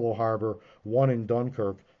Buffalo Harbor, 1 in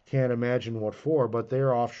Dunkirk. Can't imagine what for, but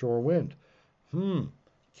they're offshore wind. Can't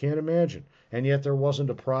imagine. And yet there wasn't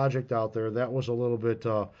a project out there. That was a little bit,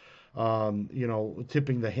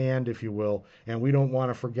 tipping the hand, if you will. And we don't want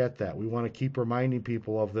to forget that. We want to keep reminding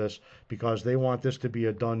people of this because they want this to be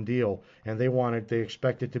a done deal, and they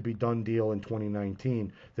expect it to be done deal in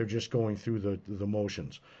 2019. They're just going through the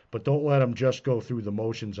motions. But don't let them just go through the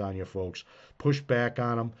motions on you, folks. Push back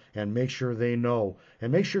on them and make sure they know.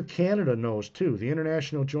 And make sure Canada knows, too. The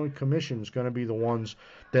International Joint Commission is going to be the ones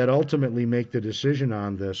that ultimately make the decision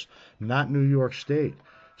on this, not New York State.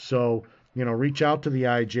 So, reach out to the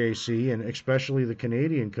IJC and especially the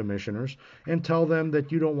Canadian commissioners and tell them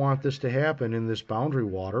that you don't want this to happen in this boundary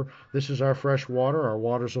water. This is our fresh water, our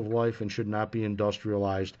waters of life, and should not be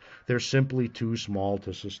industrialized. They're simply too small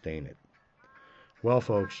to sustain it. Well,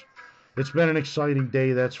 folks, it's been an exciting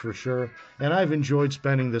day, that's for sure, and I've enjoyed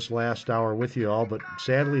spending this last hour with you all, but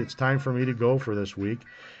sadly it's time for me to go for this week.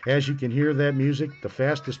 As you can hear that music, the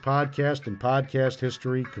fastest podcast in podcast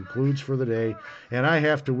history concludes for the day, and I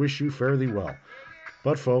have to wish you fare thee well.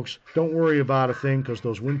 But folks, don't worry about a thing, because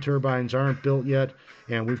those wind turbines aren't built yet,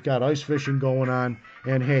 and we've got ice fishing going on,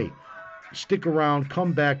 and hey, stick around,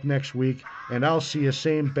 come back next week, and I'll see you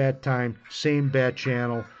same bat time, same bat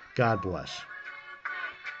channel. God bless.